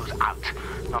system blows out.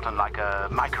 Not unlike a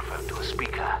microphone to a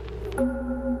speaker.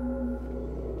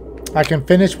 I can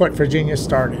finish what Virginia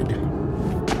started.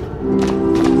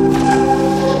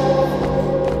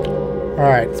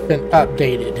 Alright, it's been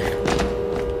updated.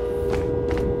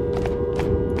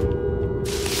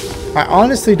 I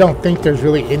honestly don't think there's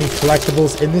really any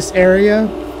collectibles in this area.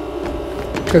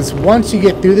 Because once you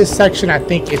get through this section, I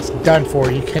think it's done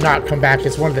for. You cannot come back.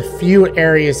 It's one of the few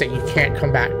areas that you can't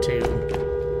come back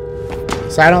to.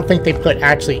 So I don't think they put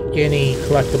actually any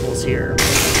collectibles here.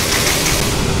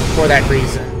 For that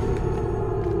reason.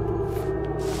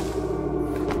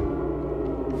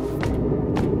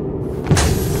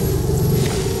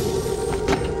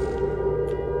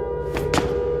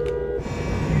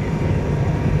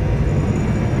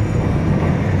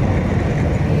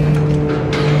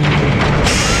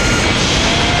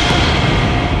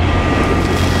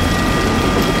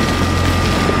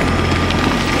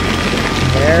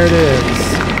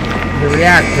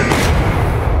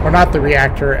 Not the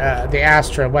reactor, the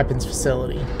Astra Weapons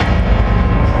Facility.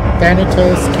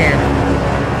 Thanatos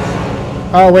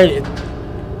cannon. Oh wait,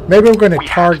 maybe we're going to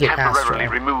target Astra. We temporarily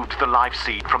removed the live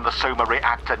seed from the Soma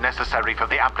reactor necessary for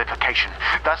the amplification,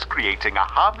 thus creating a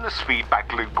harmless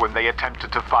feedback loop when they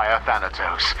attempted to fire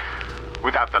Thanatos.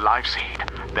 Without the live seed,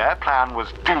 their plan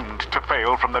was doomed to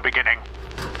fail from the beginning.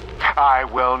 I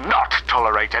will not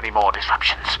tolerate any more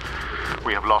disruptions.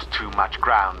 We have lost too much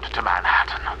ground to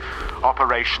Manhattan.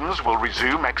 Operations will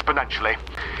resume exponentially.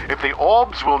 If the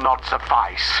orbs will not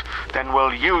suffice, then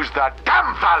we'll use the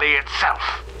damn valley itself.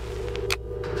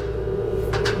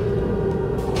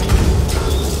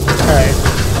 Okay.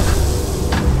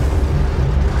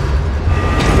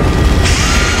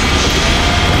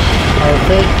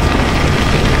 Perfect.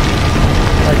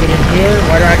 If I get in here,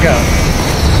 where do I go?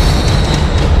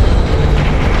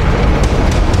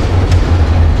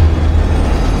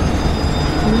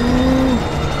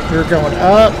 You're going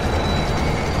up.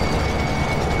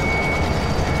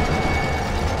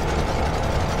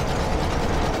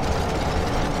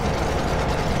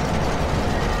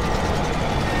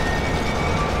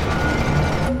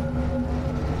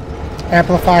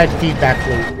 Amplified feedback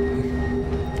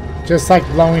loop. Just like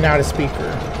blowing out a speaker.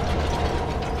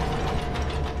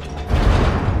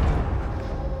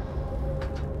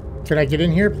 Can I get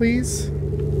in here, please?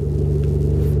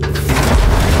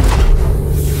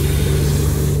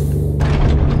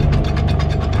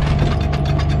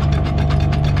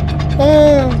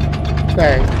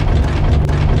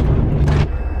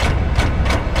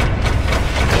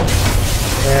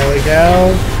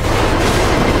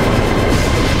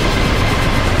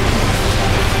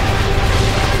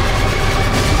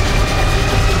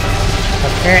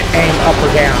 aim up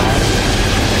or down.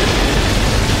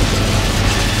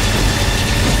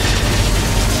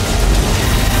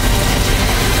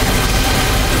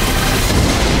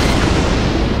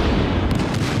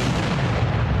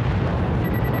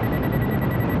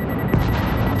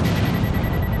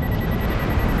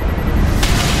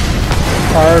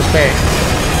 Perfect.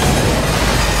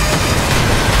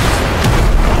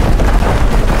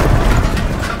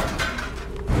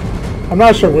 I'm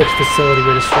not sure which facility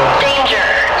we destroyed. Danger.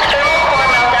 Thermal core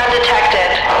meltdown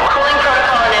detected. Cooling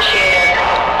protocol initiated.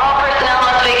 All personnel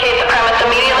must vacate the premise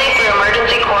immediately through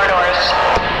emergency corridors.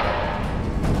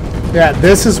 Yeah,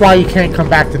 this is why you can't come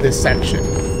back to this section.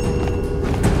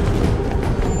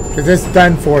 Because it's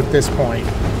done for at this point.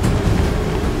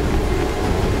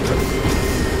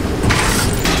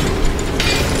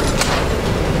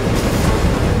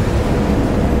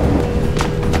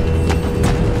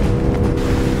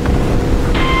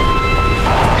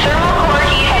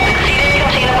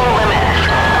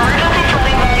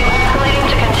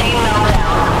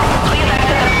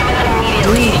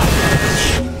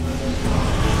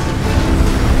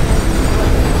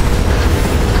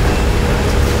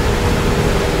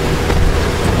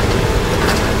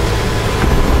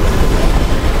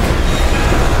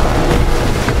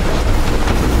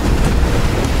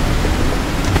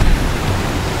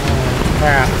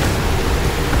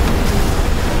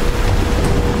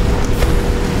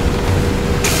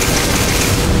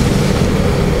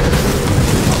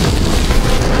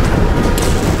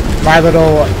 My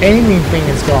little aiming thing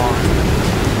is gone.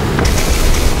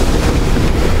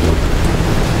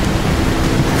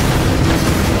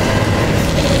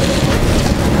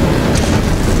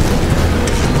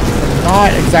 I'm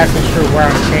not exactly sure where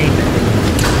I'm aiming.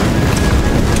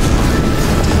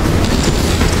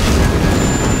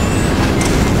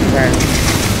 Okay.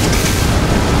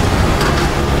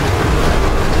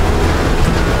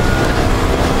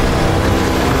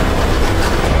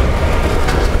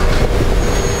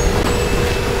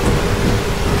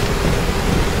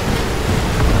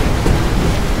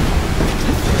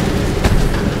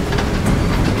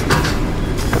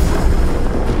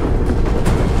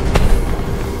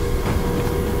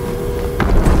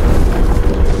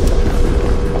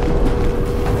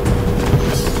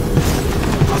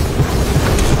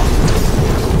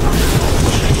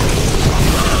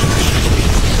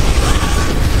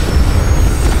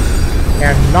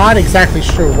 Not exactly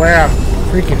sure where I'm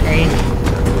freaking aiming.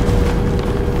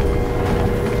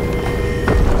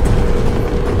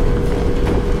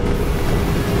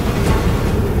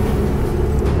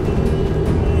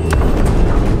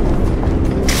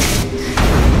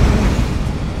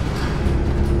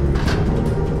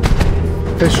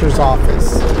 Fisher's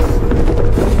office.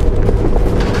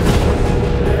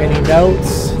 Any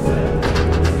notes?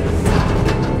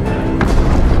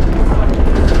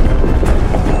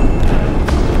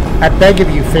 I beg of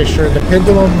you, Fisher, the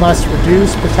pendulum must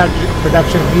reduce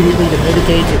production immediately to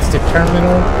mitigate its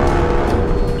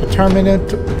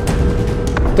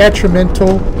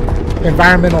detrimental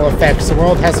environmental effects. The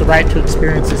world has the right to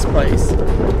experience this place,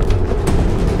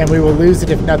 and we will lose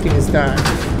it if nothing is done.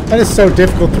 That is so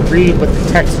difficult to read with the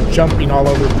text jumping all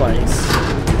over the place.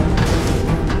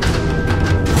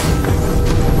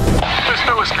 There's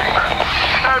no escape.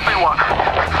 Everyone,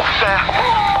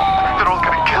 they're all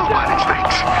getting killed by these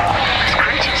things. These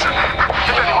creatures.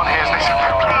 If anyone hears this,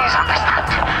 please understand.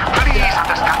 Please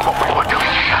understand what we were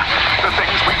doing here. The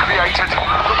things we created.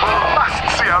 The world must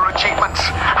see our achievements.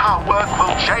 Our work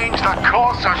will change the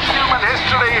course of human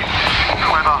history.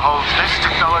 Whoever holds this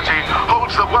technology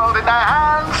holds the world in their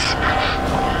hands.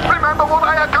 Remember what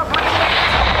I accomplished?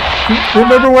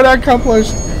 Remember what I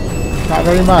accomplished? Not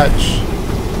very much.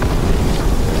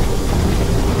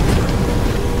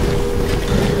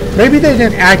 Maybe they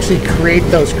didn't actually create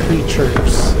those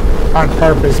creatures on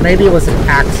purpose. Maybe it was an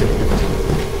accident.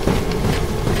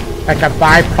 Like a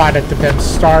byproduct of them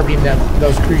starving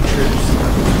those creatures.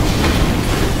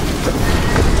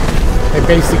 They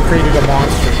basically created a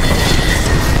monster.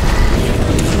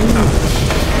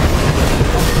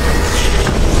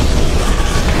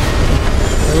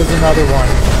 There was another one.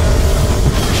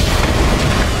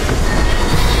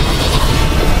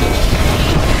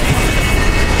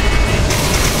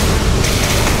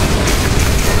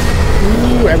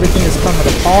 Ooh, everything is coming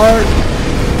apart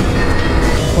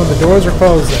when the doors are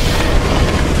closing.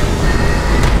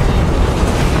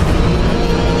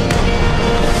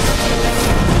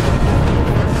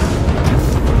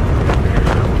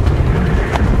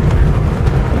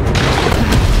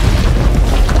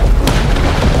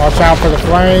 Watch out for the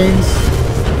flames.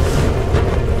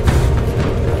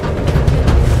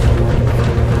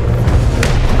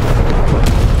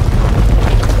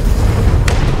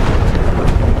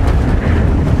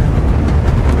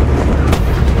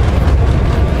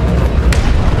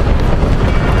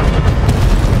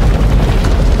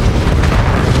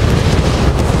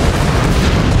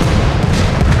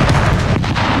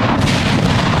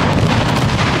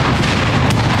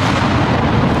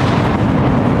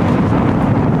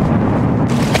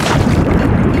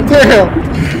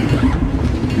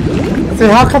 See,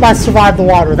 how come I survived the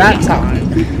water that time?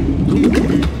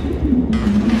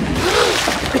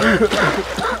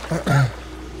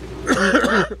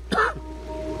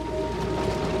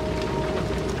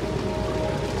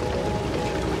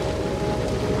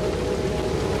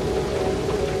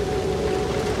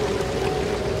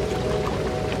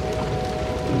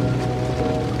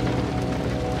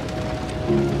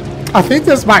 I think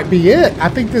this might be it. I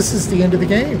think this is the end of the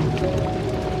game.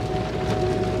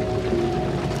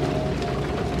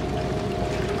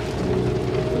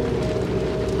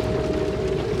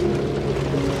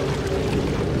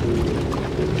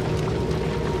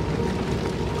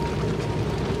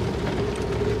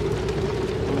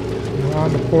 We're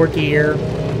on the poor deer.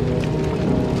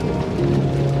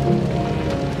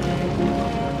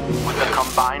 With the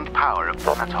combined power of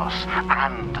Thanatos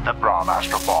and the Brahm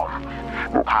Astra Bomb,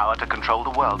 the power to control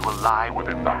the world will lie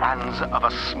within the hands of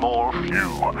a small few.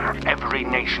 Every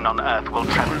nation on Earth will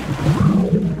tremble.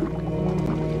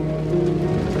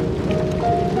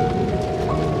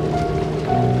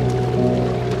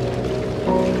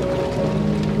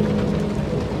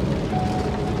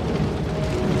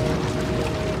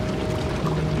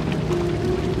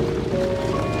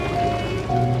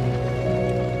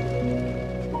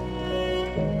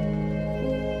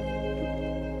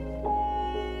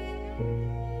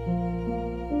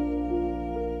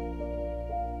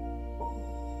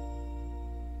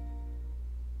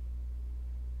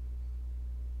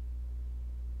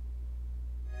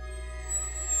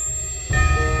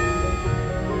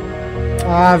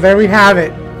 There we have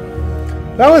it.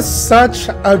 That was such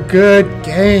a good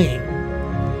game.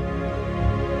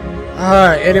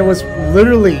 And it was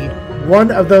literally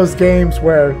one of those games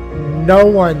where no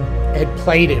one had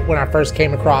played it when I first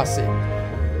came across it.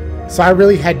 So I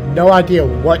really had no idea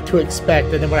what to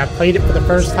expect. And then when I played it for the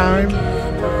first time,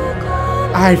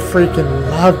 I freaking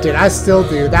loved it. I still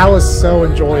do. That was so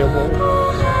enjoyable.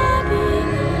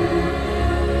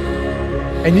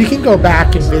 And you can go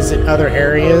back and visit other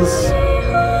areas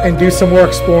and do some more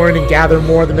exploring and gather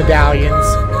more of the medallions.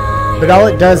 But all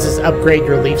it does is upgrade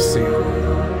your leaf suit.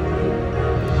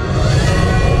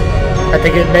 I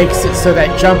think it makes it so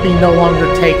that jumping no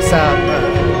longer takes up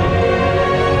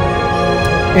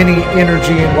any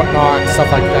energy and whatnot,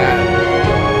 stuff like that.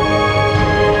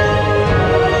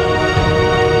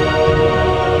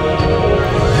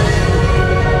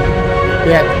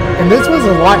 Yeah, and this was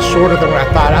a lot shorter than what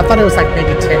I thought. I thought it was like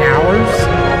maybe 10 hours.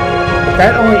 But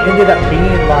that only ended up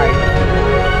being like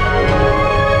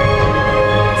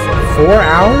 4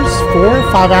 hours? 4 or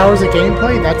 5 hours of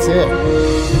gameplay? That's it.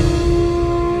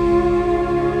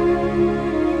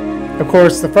 Of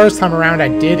course, the first time around I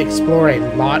did explore a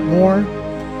lot more.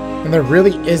 And there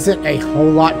really isn't a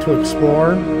whole lot to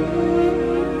explore.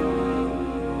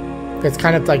 It's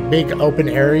kind of like big open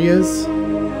areas.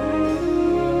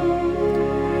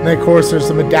 And then of course there's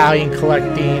the medallion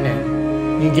collecting,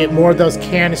 and you can get more of those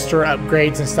canister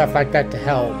upgrades and stuff like that to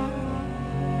help.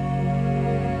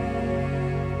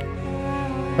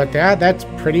 But yeah, that's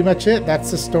pretty much it.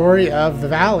 That's the story of the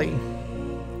Valley.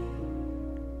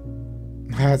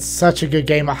 It's such a good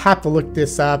game. I'll have to look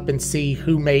this up and see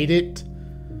who made it.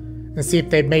 And see if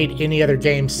they've made any other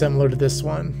game similar to this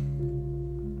one.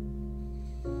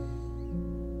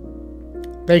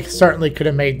 They certainly could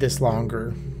have made this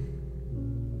longer.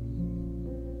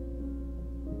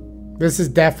 This is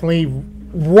definitely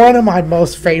one of my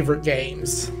most favorite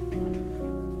games.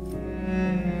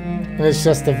 And it's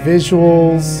just the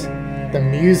visuals, the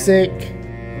music,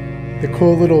 the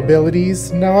cool little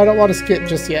abilities. No, I don't want to skip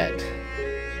just yet.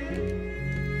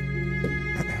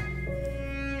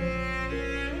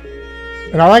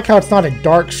 And I like how it's not a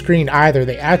dark screen either.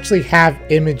 They actually have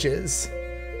images.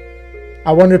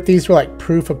 I wonder if these were like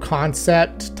proof of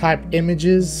concept type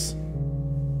images.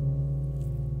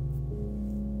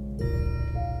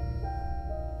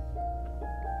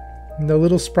 And the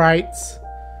little sprites.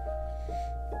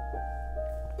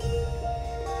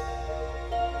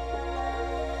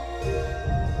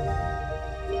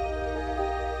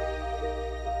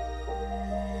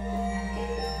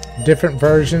 Different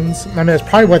versions. I mean, it's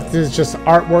probably what this is, just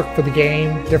artwork for the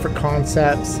game, different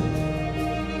concepts.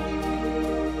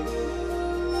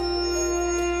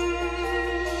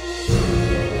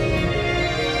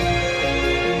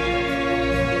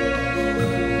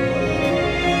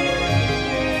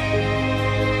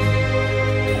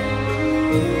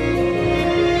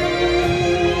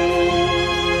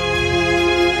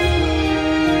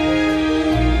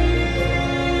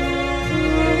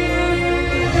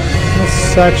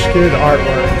 Such good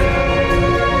artwork.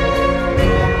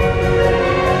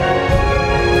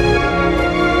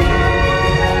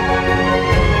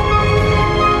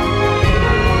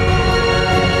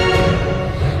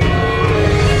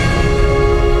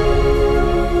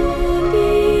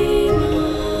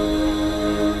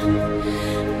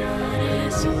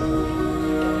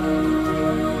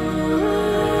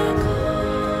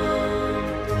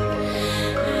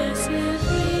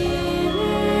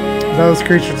 Those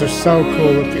creatures are so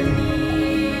cool looking.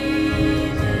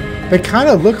 They kind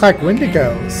of look like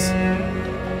Wendigos.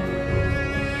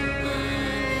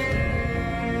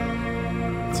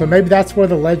 So maybe that's where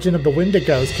the legend of the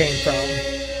Wendigos came from.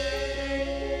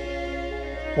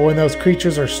 Or when those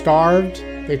creatures are starved,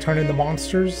 they turn into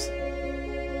monsters.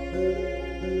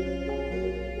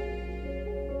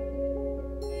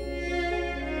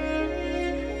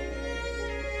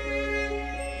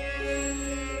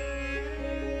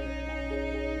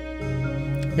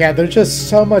 Yeah, there's just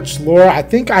so much lore. I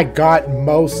think I got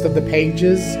most of the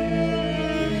pages,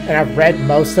 and I've read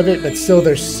most of it, but still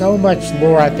there's so much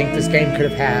lore I think this game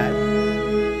could have had.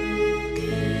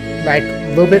 Like, a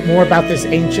little bit more about this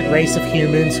ancient race of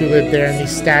humans who lived there in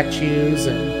these statues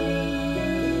and...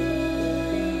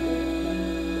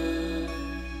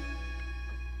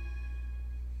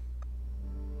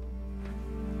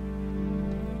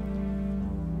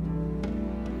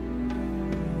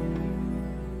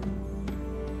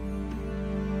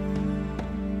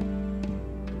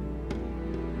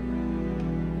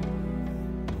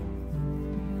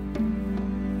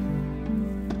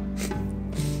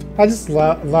 I just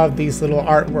love these little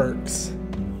artworks.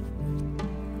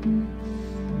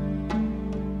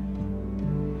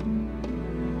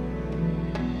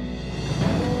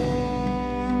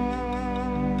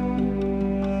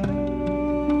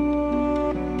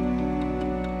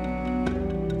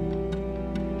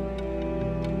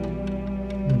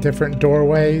 Different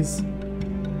doorways.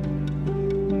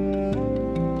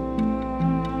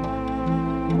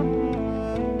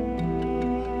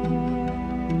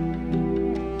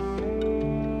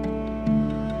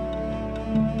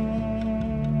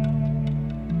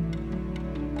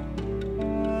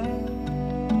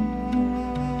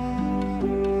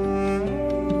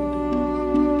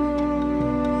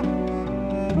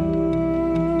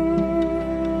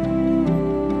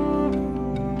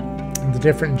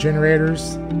 Different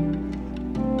generators.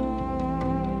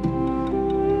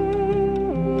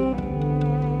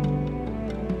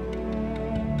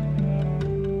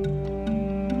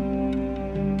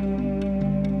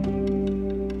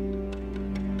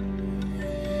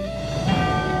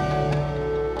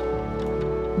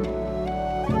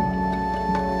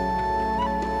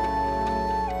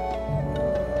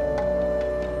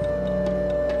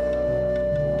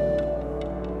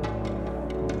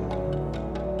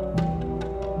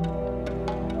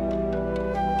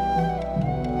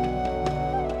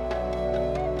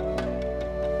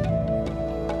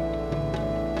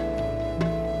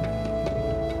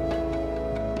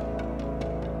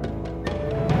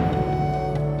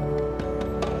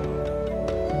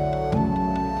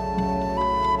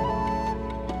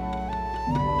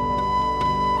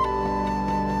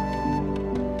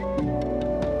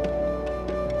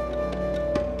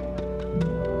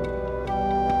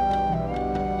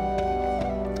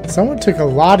 Someone took a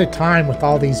lot of time with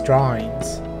all these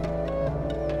drawings.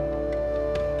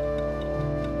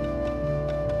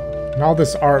 And all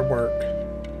this artwork.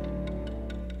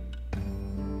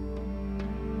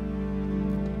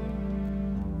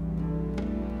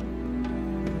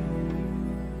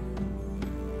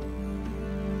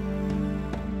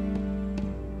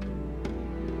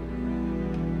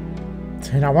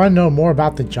 And I want to know more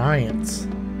about the giants.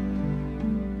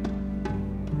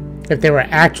 If they were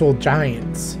actual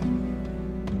giants.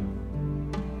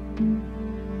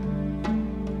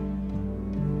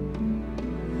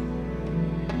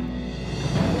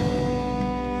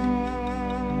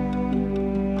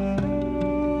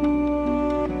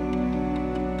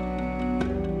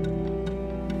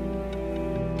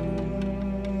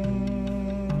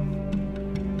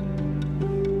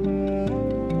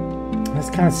 This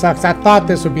kind of sucks. I thought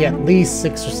this would be at least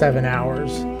 6 or 7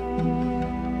 hours.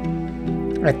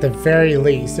 At the very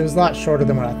least. It was a lot shorter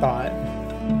than what I thought.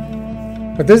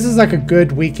 But this is like a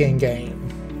good weekend game.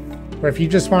 Where if you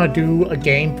just want to do a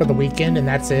game for the weekend and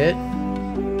that's it.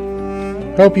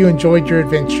 Hope you enjoyed your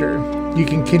adventure. You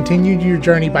can continue your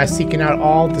journey by seeking out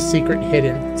all the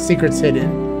secrets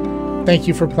hidden. Thank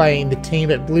you for playing, the team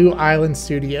at Blue Island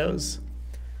Studios.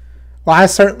 Well, I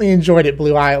certainly enjoyed it,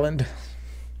 Blue Island.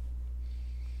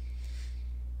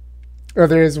 Oh,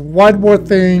 there is one more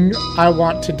thing I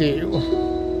want to do.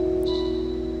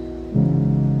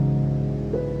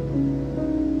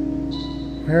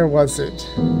 Where was it?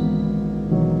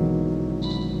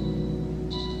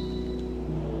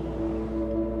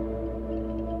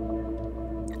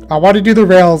 I want to do the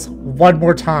rails one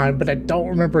more time, but I don't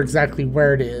remember exactly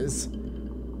where it is.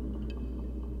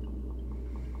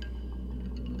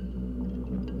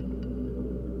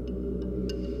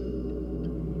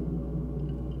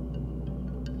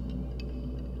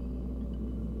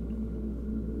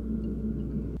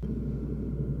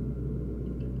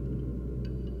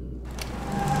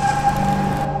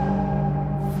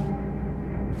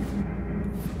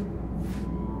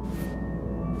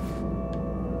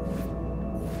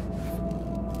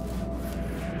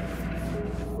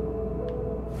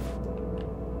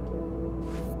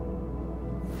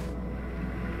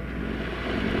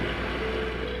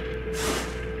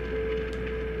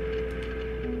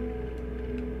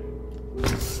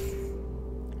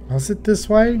 Was it this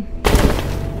way?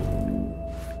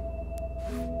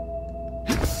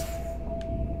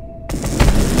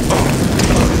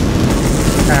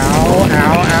 Ow,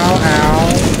 ow, ow,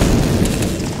 ow.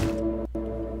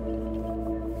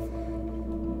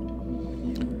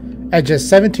 At just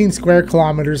 17 square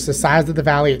kilometers, the size of the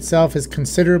valley itself is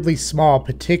considerably small,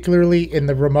 particularly in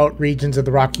the remote regions of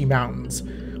the Rocky Mountains,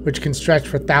 which can stretch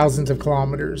for thousands of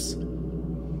kilometers.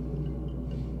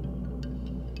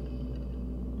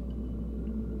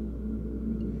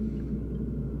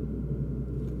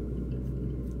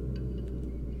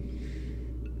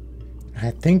 I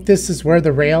think this is where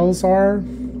the rails are.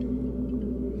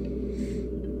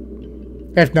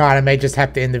 If not, I may just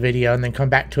have to end the video and then come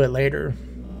back to it later.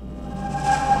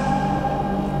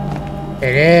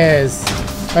 It is.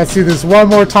 Let's do this one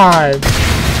more time.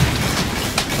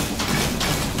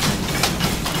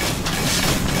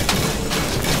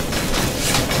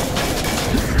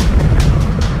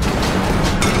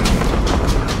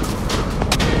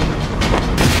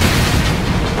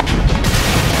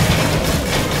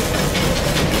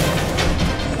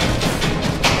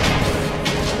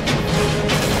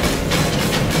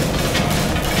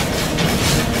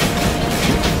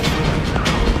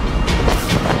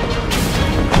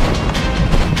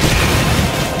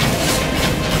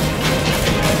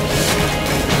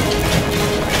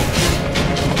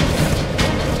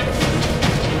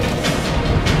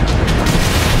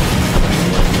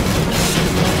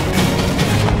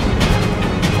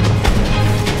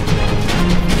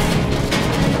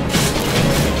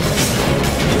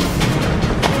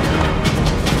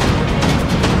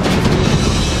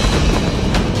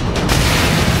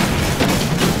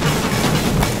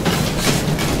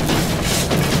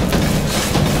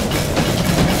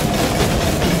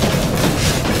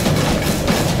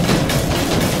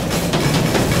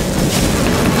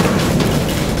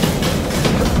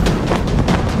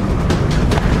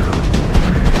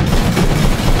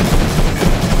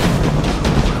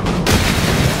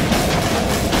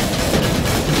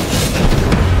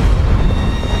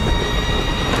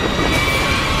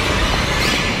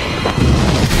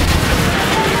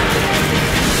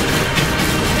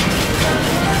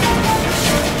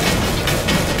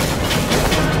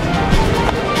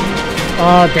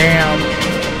 Oh, damn.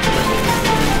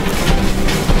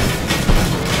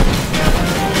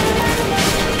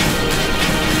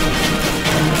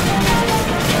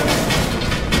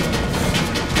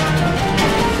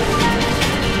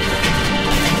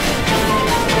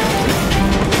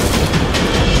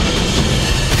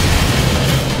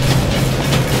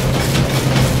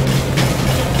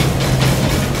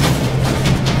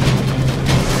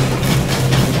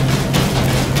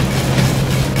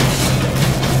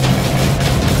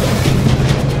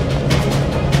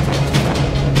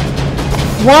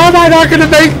 Why am I not going to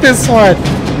make this one?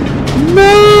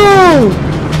 No!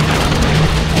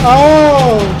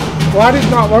 Oh, why did it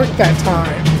not work that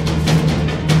time?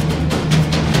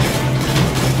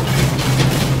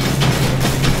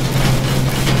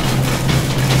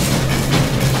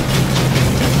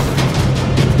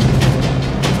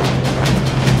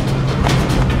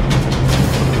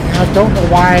 I don't know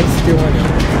why it's doing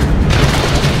it.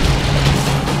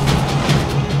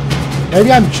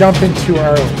 Maybe I'm jumping too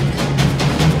early.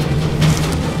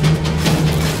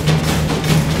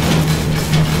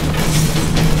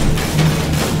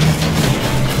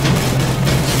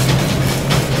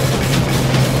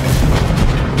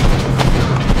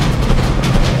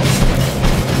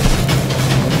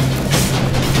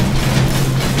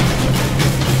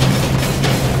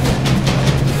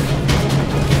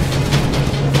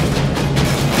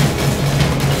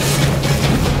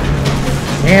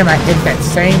 Damn, I hit that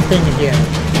same thing again.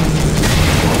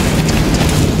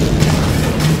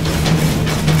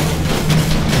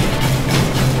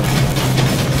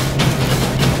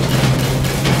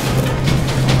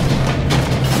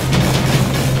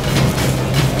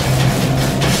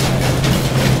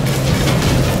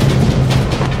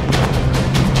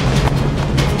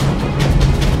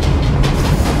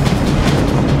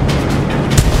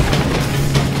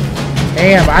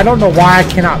 Damn, I don't know why I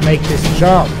cannot make this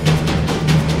jump.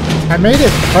 I made it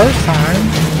the first time.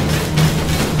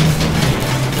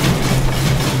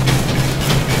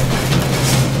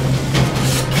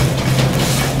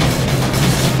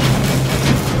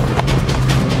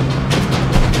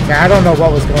 Yeah, I don't know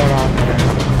what was going on there.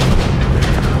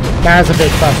 That was a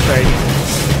bit frustrating.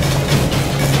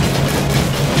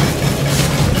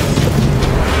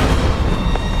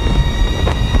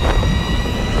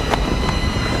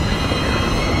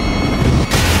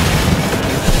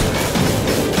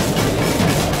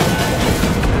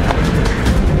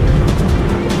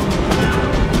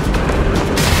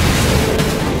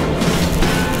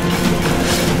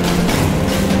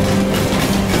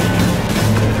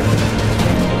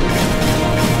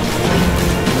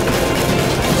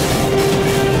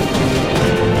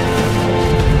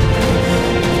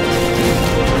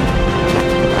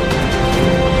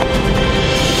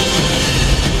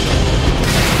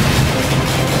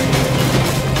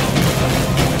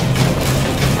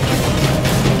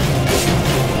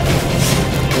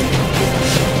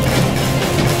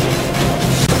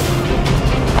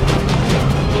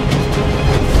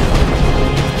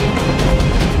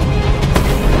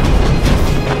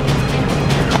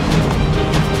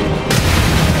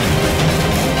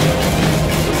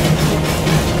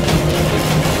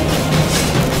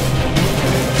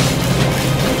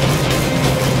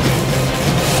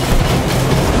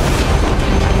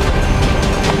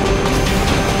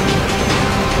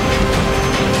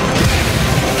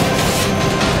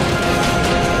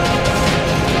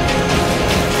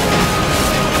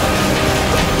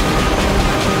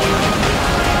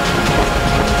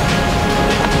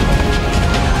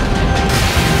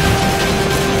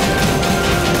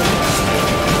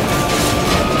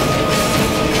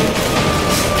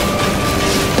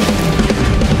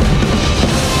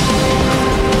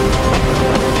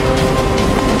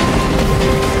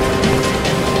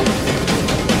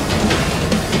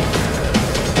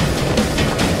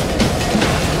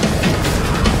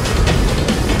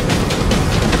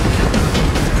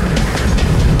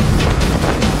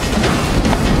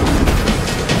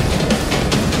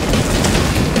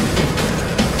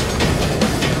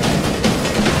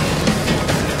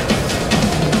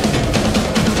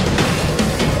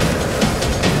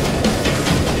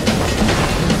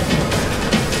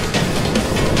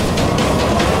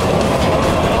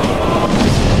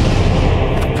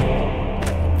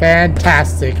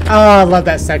 Fantastic. Oh, I love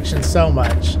that section so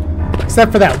much.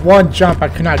 Except for that one jump I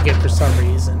could not get for some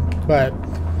reason. But,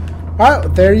 oh,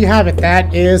 there you have it.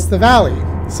 That is the valley.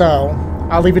 So,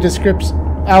 I'll leave a description.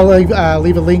 I'll leave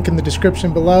a link in the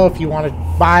description below if you want to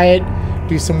buy it,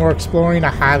 do some more exploring. I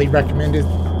highly recommend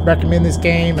this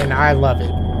game, and I love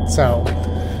it. So,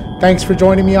 thanks for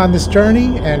joining me on this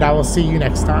journey, and I will see you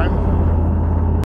next time.